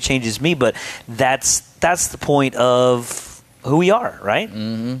you, maybe it changes me, but that's the point of who we are, right?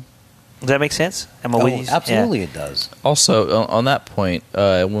 Mm-hmm. Does that make sense? Absolutely, it does. Also, on that point,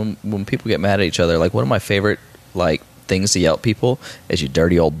 when people get mad at each other, like, one of my favorite things to yell at people is, "You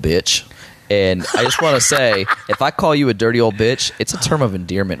dirty old bitch." And I just want to say, if I call you a dirty old bitch, it's a term of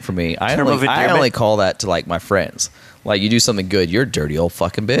endearment for me. I only call that to my friends. Like, you do something good, you're a dirty old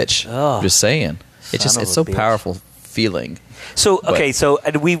fucking bitch. Oh, just saying. It's so powerful feeling. So okay, so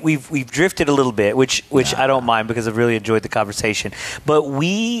we've drifted a little bit, which I don't mind, because I've really enjoyed the conversation. But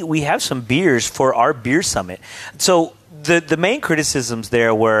we have some beers for our beer summit. So the main criticisms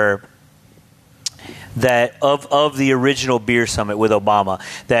there were that of the original beer summit with Obama,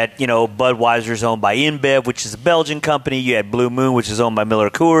 that Budweiser's owned by InBev, which is a Belgian company. You had Blue Moon, which is owned by Miller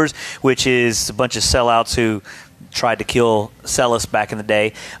Coors, which is a bunch of sellouts who tried to kill Celis back in the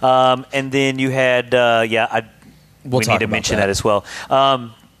day. And then you had we need to mention that as well.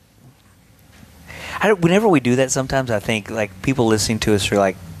 Whenever we do that, sometimes I think people listening to us are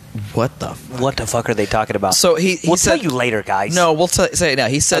like, what the fuck are they talking about? So we'll tell you later, guys. No, we'll say it now.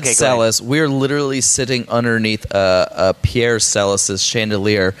 He said Celis. We're literally sitting underneath Pierre Celis's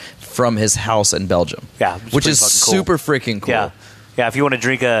chandelier from his house in Belgium. Yeah, which is super freaking cool. Yeah. If you want to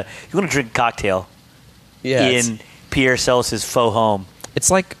drink a cocktail, in Pierre Celis's faux home. It's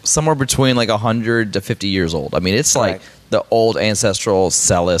like somewhere between 100 to 50 years old. I mean, it's like the old ancestral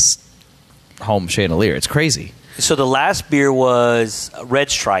Celis home chandelier. It's crazy. So the last beer was Red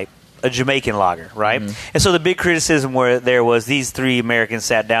Stripe, a Jamaican lager, right? Mm-hmm. And so the big criticism was these three Americans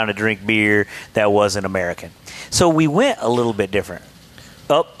sat down to drink beer that wasn't American. So we went a little bit different.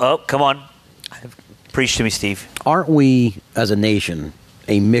 Oh, come on. Preach to me, Steve. Aren't we, as a nation,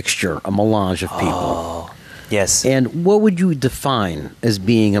 a mixture, a melange of people? Oh, yes. And what would you define as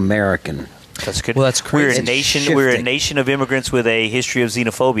being American? That's good. Well, that's crazy. We're a nation of immigrants with a history of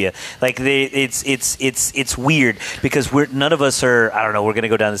xenophobia. It's weird, because none of us are. I don't know. We're going to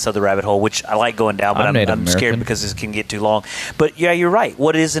go down this other rabbit hole, which I like going down, but I'm scared because this can get too long. But yeah, you're right.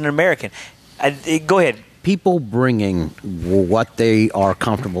 What is an American? Go ahead. People bringing what they are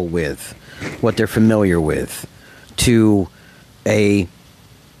comfortable with, what they're familiar with, to a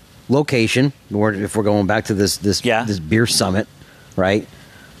location. Or if we're going back to this beer summit, right?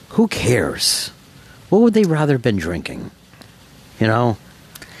 Who cares? What would they rather have been drinking? The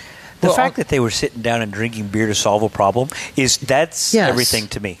fact that they were sitting down and drinking beer to solve a problem that's everything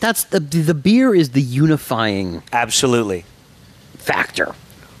to me. That's the beer is the unifying absolutely factor.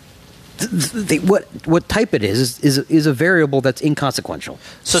 What type it is a variable that's inconsequential.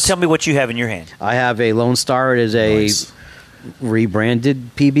 So tell me what you have in your hand. I have a Lone Star. It is a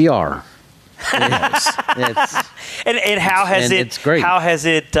rebranded PBR. and how has it's great. How has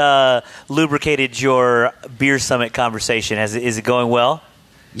it lubricated your beer summit conversation? Is it going well?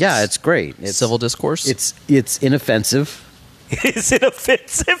 Yeah, it's great. It's civil discourse. It's inoffensive. Is it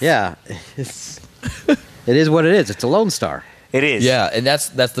offensive? Yeah, it is what it is. It's a Lone Star. It is. Yeah, and that's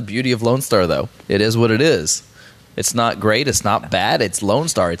the beauty of Lone Star, though. It is what it is. It's not great. It's not bad. It's Lone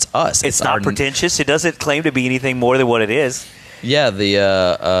Star. It's us. It's not pretentious. It doesn't claim to be anything more than what it is. Yeah,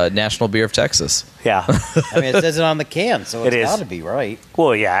 the National Beer of Texas. Yeah. I mean, it says it on the can, so it's got to be right.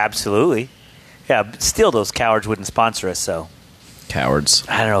 Well, yeah, absolutely. Yeah, but still, those cowards wouldn't sponsor us, so. Cowards.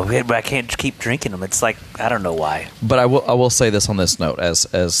 I don't know, but I can't keep drinking them. It's like, I don't know why. But I will say this on this note,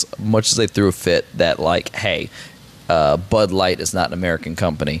 as much as they threw a fit that, hey, Bud Light is not an American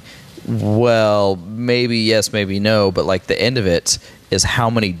company, Well, maybe yes, maybe no, but like the end of it is how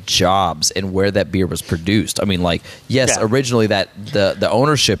many jobs and where that beer was produced. I mean, like, yes, Yeah. originally that the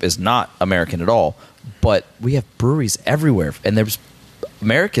ownership is not American at all, but we have breweries everywhere, and there's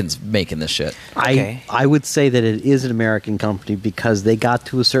Americans making this shit. Okay. I would say that it is an American company because they got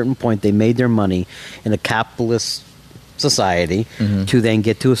to a certain point, they made their money in a capitalist society to then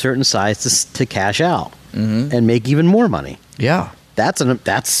get to a certain size to cash out and make even more money. Yeah. That's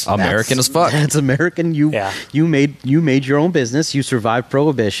American as fuck. That's American. You made your own business. You survived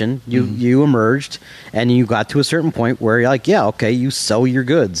prohibition. You emerged, and you got to a certain point where you're like, yeah, okay, you sell your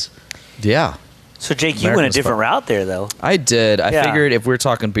goods. Yeah. So, Jake, you went a American as different fuck. route there, though. I did. I Yeah. figured if we're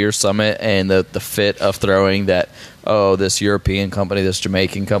talking Beer Summit and the fit of throwing that, oh, this European company, this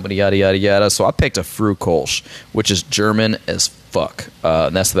Jamaican company, yada, yada, yada. So I picked a Früh Kolsch, which is German as fuck.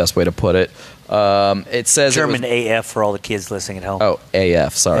 And that's the best way to put it. It says German it was, AF for all the kids listening at home. Oh,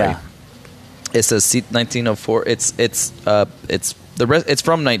 AF, sorry. Yeah. It says 1904. It's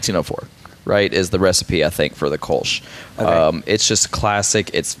from 1904. Right, is the recipe, I think, for the Kolsch. Okay. It's just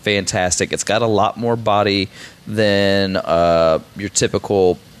classic. It's fantastic. It's got a lot more body than your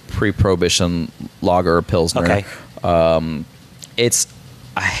typical pre-prohibition lager or pilsner. Okay. It's,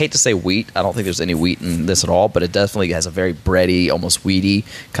 I hate to say wheat. I don't think there's any wheat in this at all, but it definitely has a very bready, almost wheaty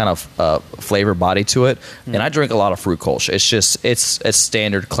kind of flavor body to it. And I drink a lot of Früh Kolsch. It's a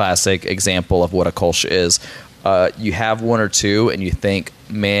standard classic example of what a Kolsch is. You have one or two and you think,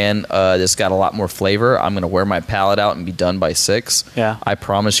 man, this got a lot more flavor. I'm going to wear my palate out and be done by 6. Yeah. I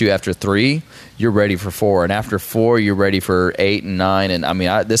promise you after 3, you're ready for 4. And after 4, you're ready for 8 and 9. And I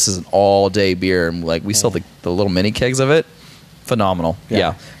mean, this is an all-day beer. And like we sell the little mini kegs of it. Phenomenal.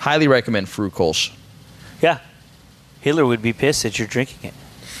 Yeah. Highly recommend Früh Kolsch. Yeah. Hitler would be pissed that you're drinking it.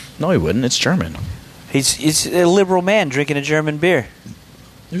 No, he wouldn't. It's German. He's a liberal man drinking a German beer.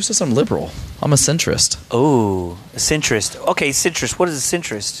 Who says I'm liberal? I'm a centrist. Oh, a centrist. Okay, centrist. What is a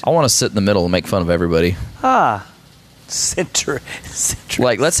centrist? I want to sit in the middle and make fun of everybody. Centrist.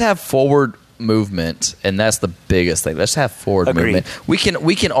 Like, let's have forward movement, and that's the biggest thing. Let's have forward Agreed. movement.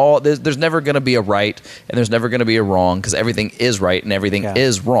 We can all. There's never going to be a right, and there's never going to be a wrong, because everything is right and everything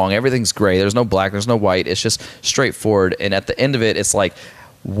is wrong. Everything's gray. There's no black. There's no white. It's just straightforward. And at the end of it, it's like,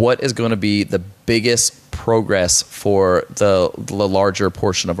 what is going to be the biggest progress for the larger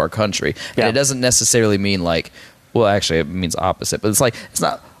portion of our country? And it doesn't necessarily mean like, well, actually, it means opposite. But it's like, it's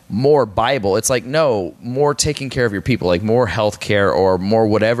not more Bible. It's like, no, more taking care of your people, like more health care or more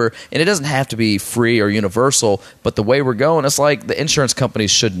whatever. And it doesn't have to be free or universal, but the way we're going, it's like the insurance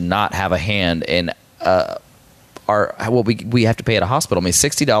companies should not have a hand in we have to pay at a hospital. I mean,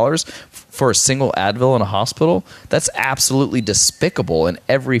 $60 for a single Advil in a hospital, that's absolutely despicable in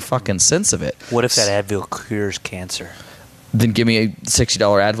every fucking sense of it. What if that Advil cures cancer? Then give me a $60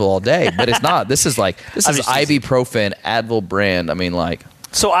 Advil all day. But it's not. This is ibuprofen, Advil brand. I mean, like.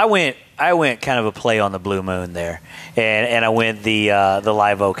 So I went kind of a play on the Blue Moon there, and I went the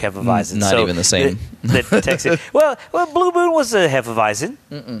Live Oak Hefeweizen. Not even the same. The Texas. well, Blue Moon was a Hefeweizen.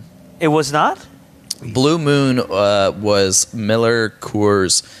 Mm-mm. It was not. Blue Moon was Miller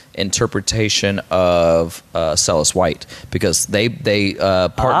Coors' interpretation of Celis White, because they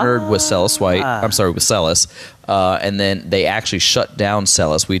partnered with Celis White. I'm sorry, with Celis, and then they actually shut down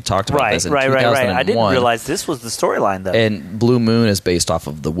Celis. We talked about this in 2001. I didn't realize this was the storyline, though. And Blue Moon is based off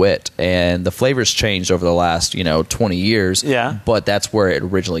of the wit, and the flavors changed over the last 20 years. Yeah, but that's where it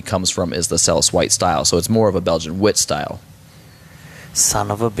originally comes from, is the Celis White style. So it's more of a Belgian wit style.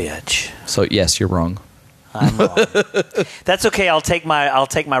 Son of a bitch. So yes, you're wrong. I'm wrong. That's okay. I'll take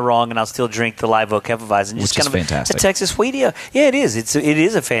my wrong, and I'll still drink the Live Oak Hefeweizen. Which is fantastic. A Texas wheat ale. Yeah, it is. It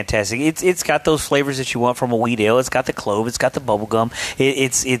is a fantastic. It's got those flavors that you want from a wheat ale. It's got the clove. It's got the bubble gum.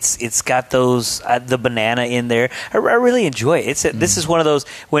 It's got those the banana in there. I really enjoy it. This is one of those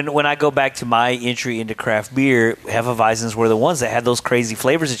when I go back to my entry into craft beer, Hefeweizens were the ones that had those crazy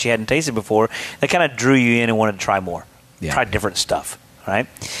flavors that you hadn't tasted before. That kind of drew you in and wanted to try more. Yeah. Try different stuff. Right.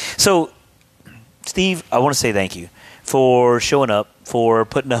 So, Steve, I want to say thank you for showing up, for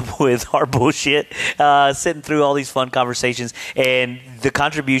putting up with our bullshit, sitting through all these fun conversations, and the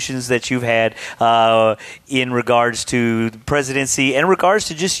contributions that you've had in regards to the presidency and in regards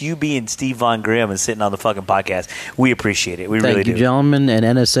to just you being Steve Von Grimm and sitting on the fucking podcast. We appreciate it. We really do. Thank you, gentlemen. And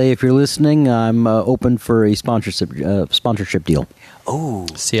NSA, if you're listening, I'm open for a sponsorship deal. Oh,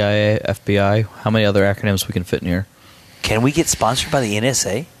 CIA, FBI. How many other acronyms we can fit in here? Can we get sponsored by the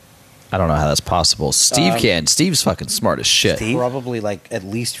NSA? I don't know how that's possible. Steve can. Steve's fucking smart as shit. Steve? Probably like at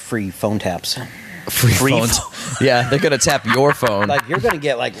least free phone taps. Free phones. Yeah, they're going to tap your phone. Like, you're going to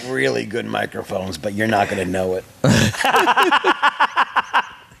get like really good microphones, but you're not going to know it.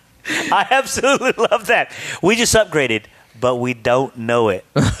 I absolutely love that. We just upgraded, but we don't know it.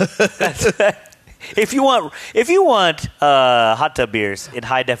 If you want hot tub beers in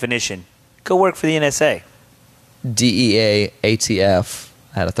high definition, go work for the NSA. DEA, ATF.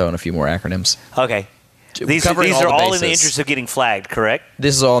 I had to throw in a few more acronyms. Okay. These Covering are all the all in the bases. interest of getting flagged, correct?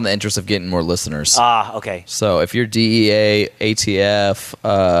 This is all in the interest of getting more listeners. Okay. So if you're DEA, ATF,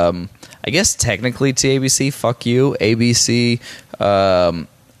 I guess technically TABC, fuck you, ABC,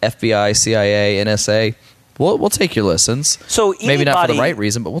 FBI, CIA, NSA, we'll take your listens. So maybe not for the anybody- right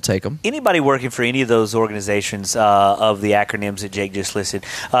reason, but we'll take them. Anybody working for any of those organizations of the acronyms that Jake just listed,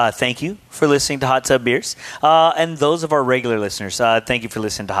 thank you for listening to Hot Tub Beers. And those of our regular listeners, thank you for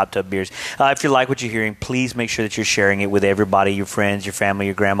listening to Hot Tub Beers. If you like what you're hearing, please make sure that you're sharing it with everybody, your friends, your family,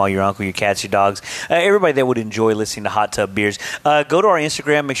 your grandma, your uncle, your cats, your dogs, everybody that would enjoy listening to Hot Tub Beers. Go to our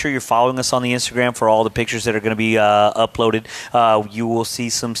Instagram. Make sure you're following us on the Instagram for all the pictures that are going to be uploaded. You will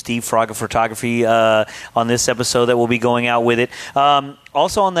see some Steve Frogger photography on this episode that will be going out with it.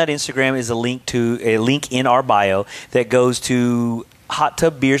 Also on that Instagram is a link in our bio that goes to Hot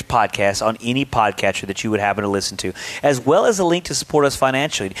Tub Beers podcast on any podcatcher that you would happen to listen to, as well as a link to support us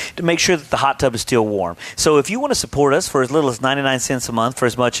financially to make sure that the hot tub is still warm. So if you want to support us for as little as 99 cents a month, for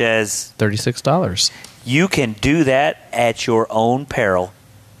as much as $36. you can do that at your own peril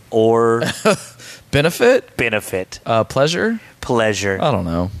or Benefit? pleasure. I don't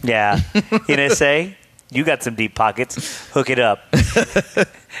know. Yeah. NSA, you got some deep pockets. Hook it up.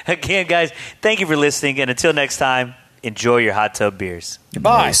 Again, guys, thank you for listening. And until next time, enjoy your hot tub beers.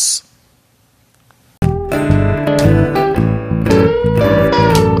 Nice.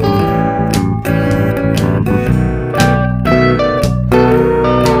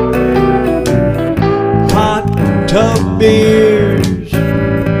 Hot tub beers,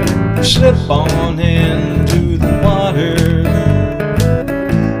 slip on into the water.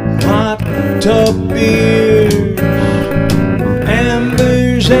 Hot tub beers,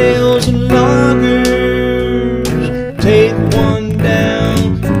 amber's, ales, and lagers. Take one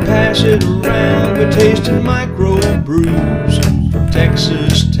down, pass it around. We're tasting microbrews from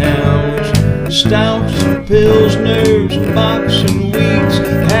Texas towns. Stouts and pilsners, box and wheats.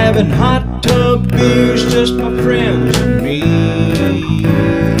 Having hot tub beers, just my friends and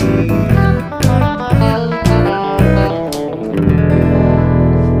me.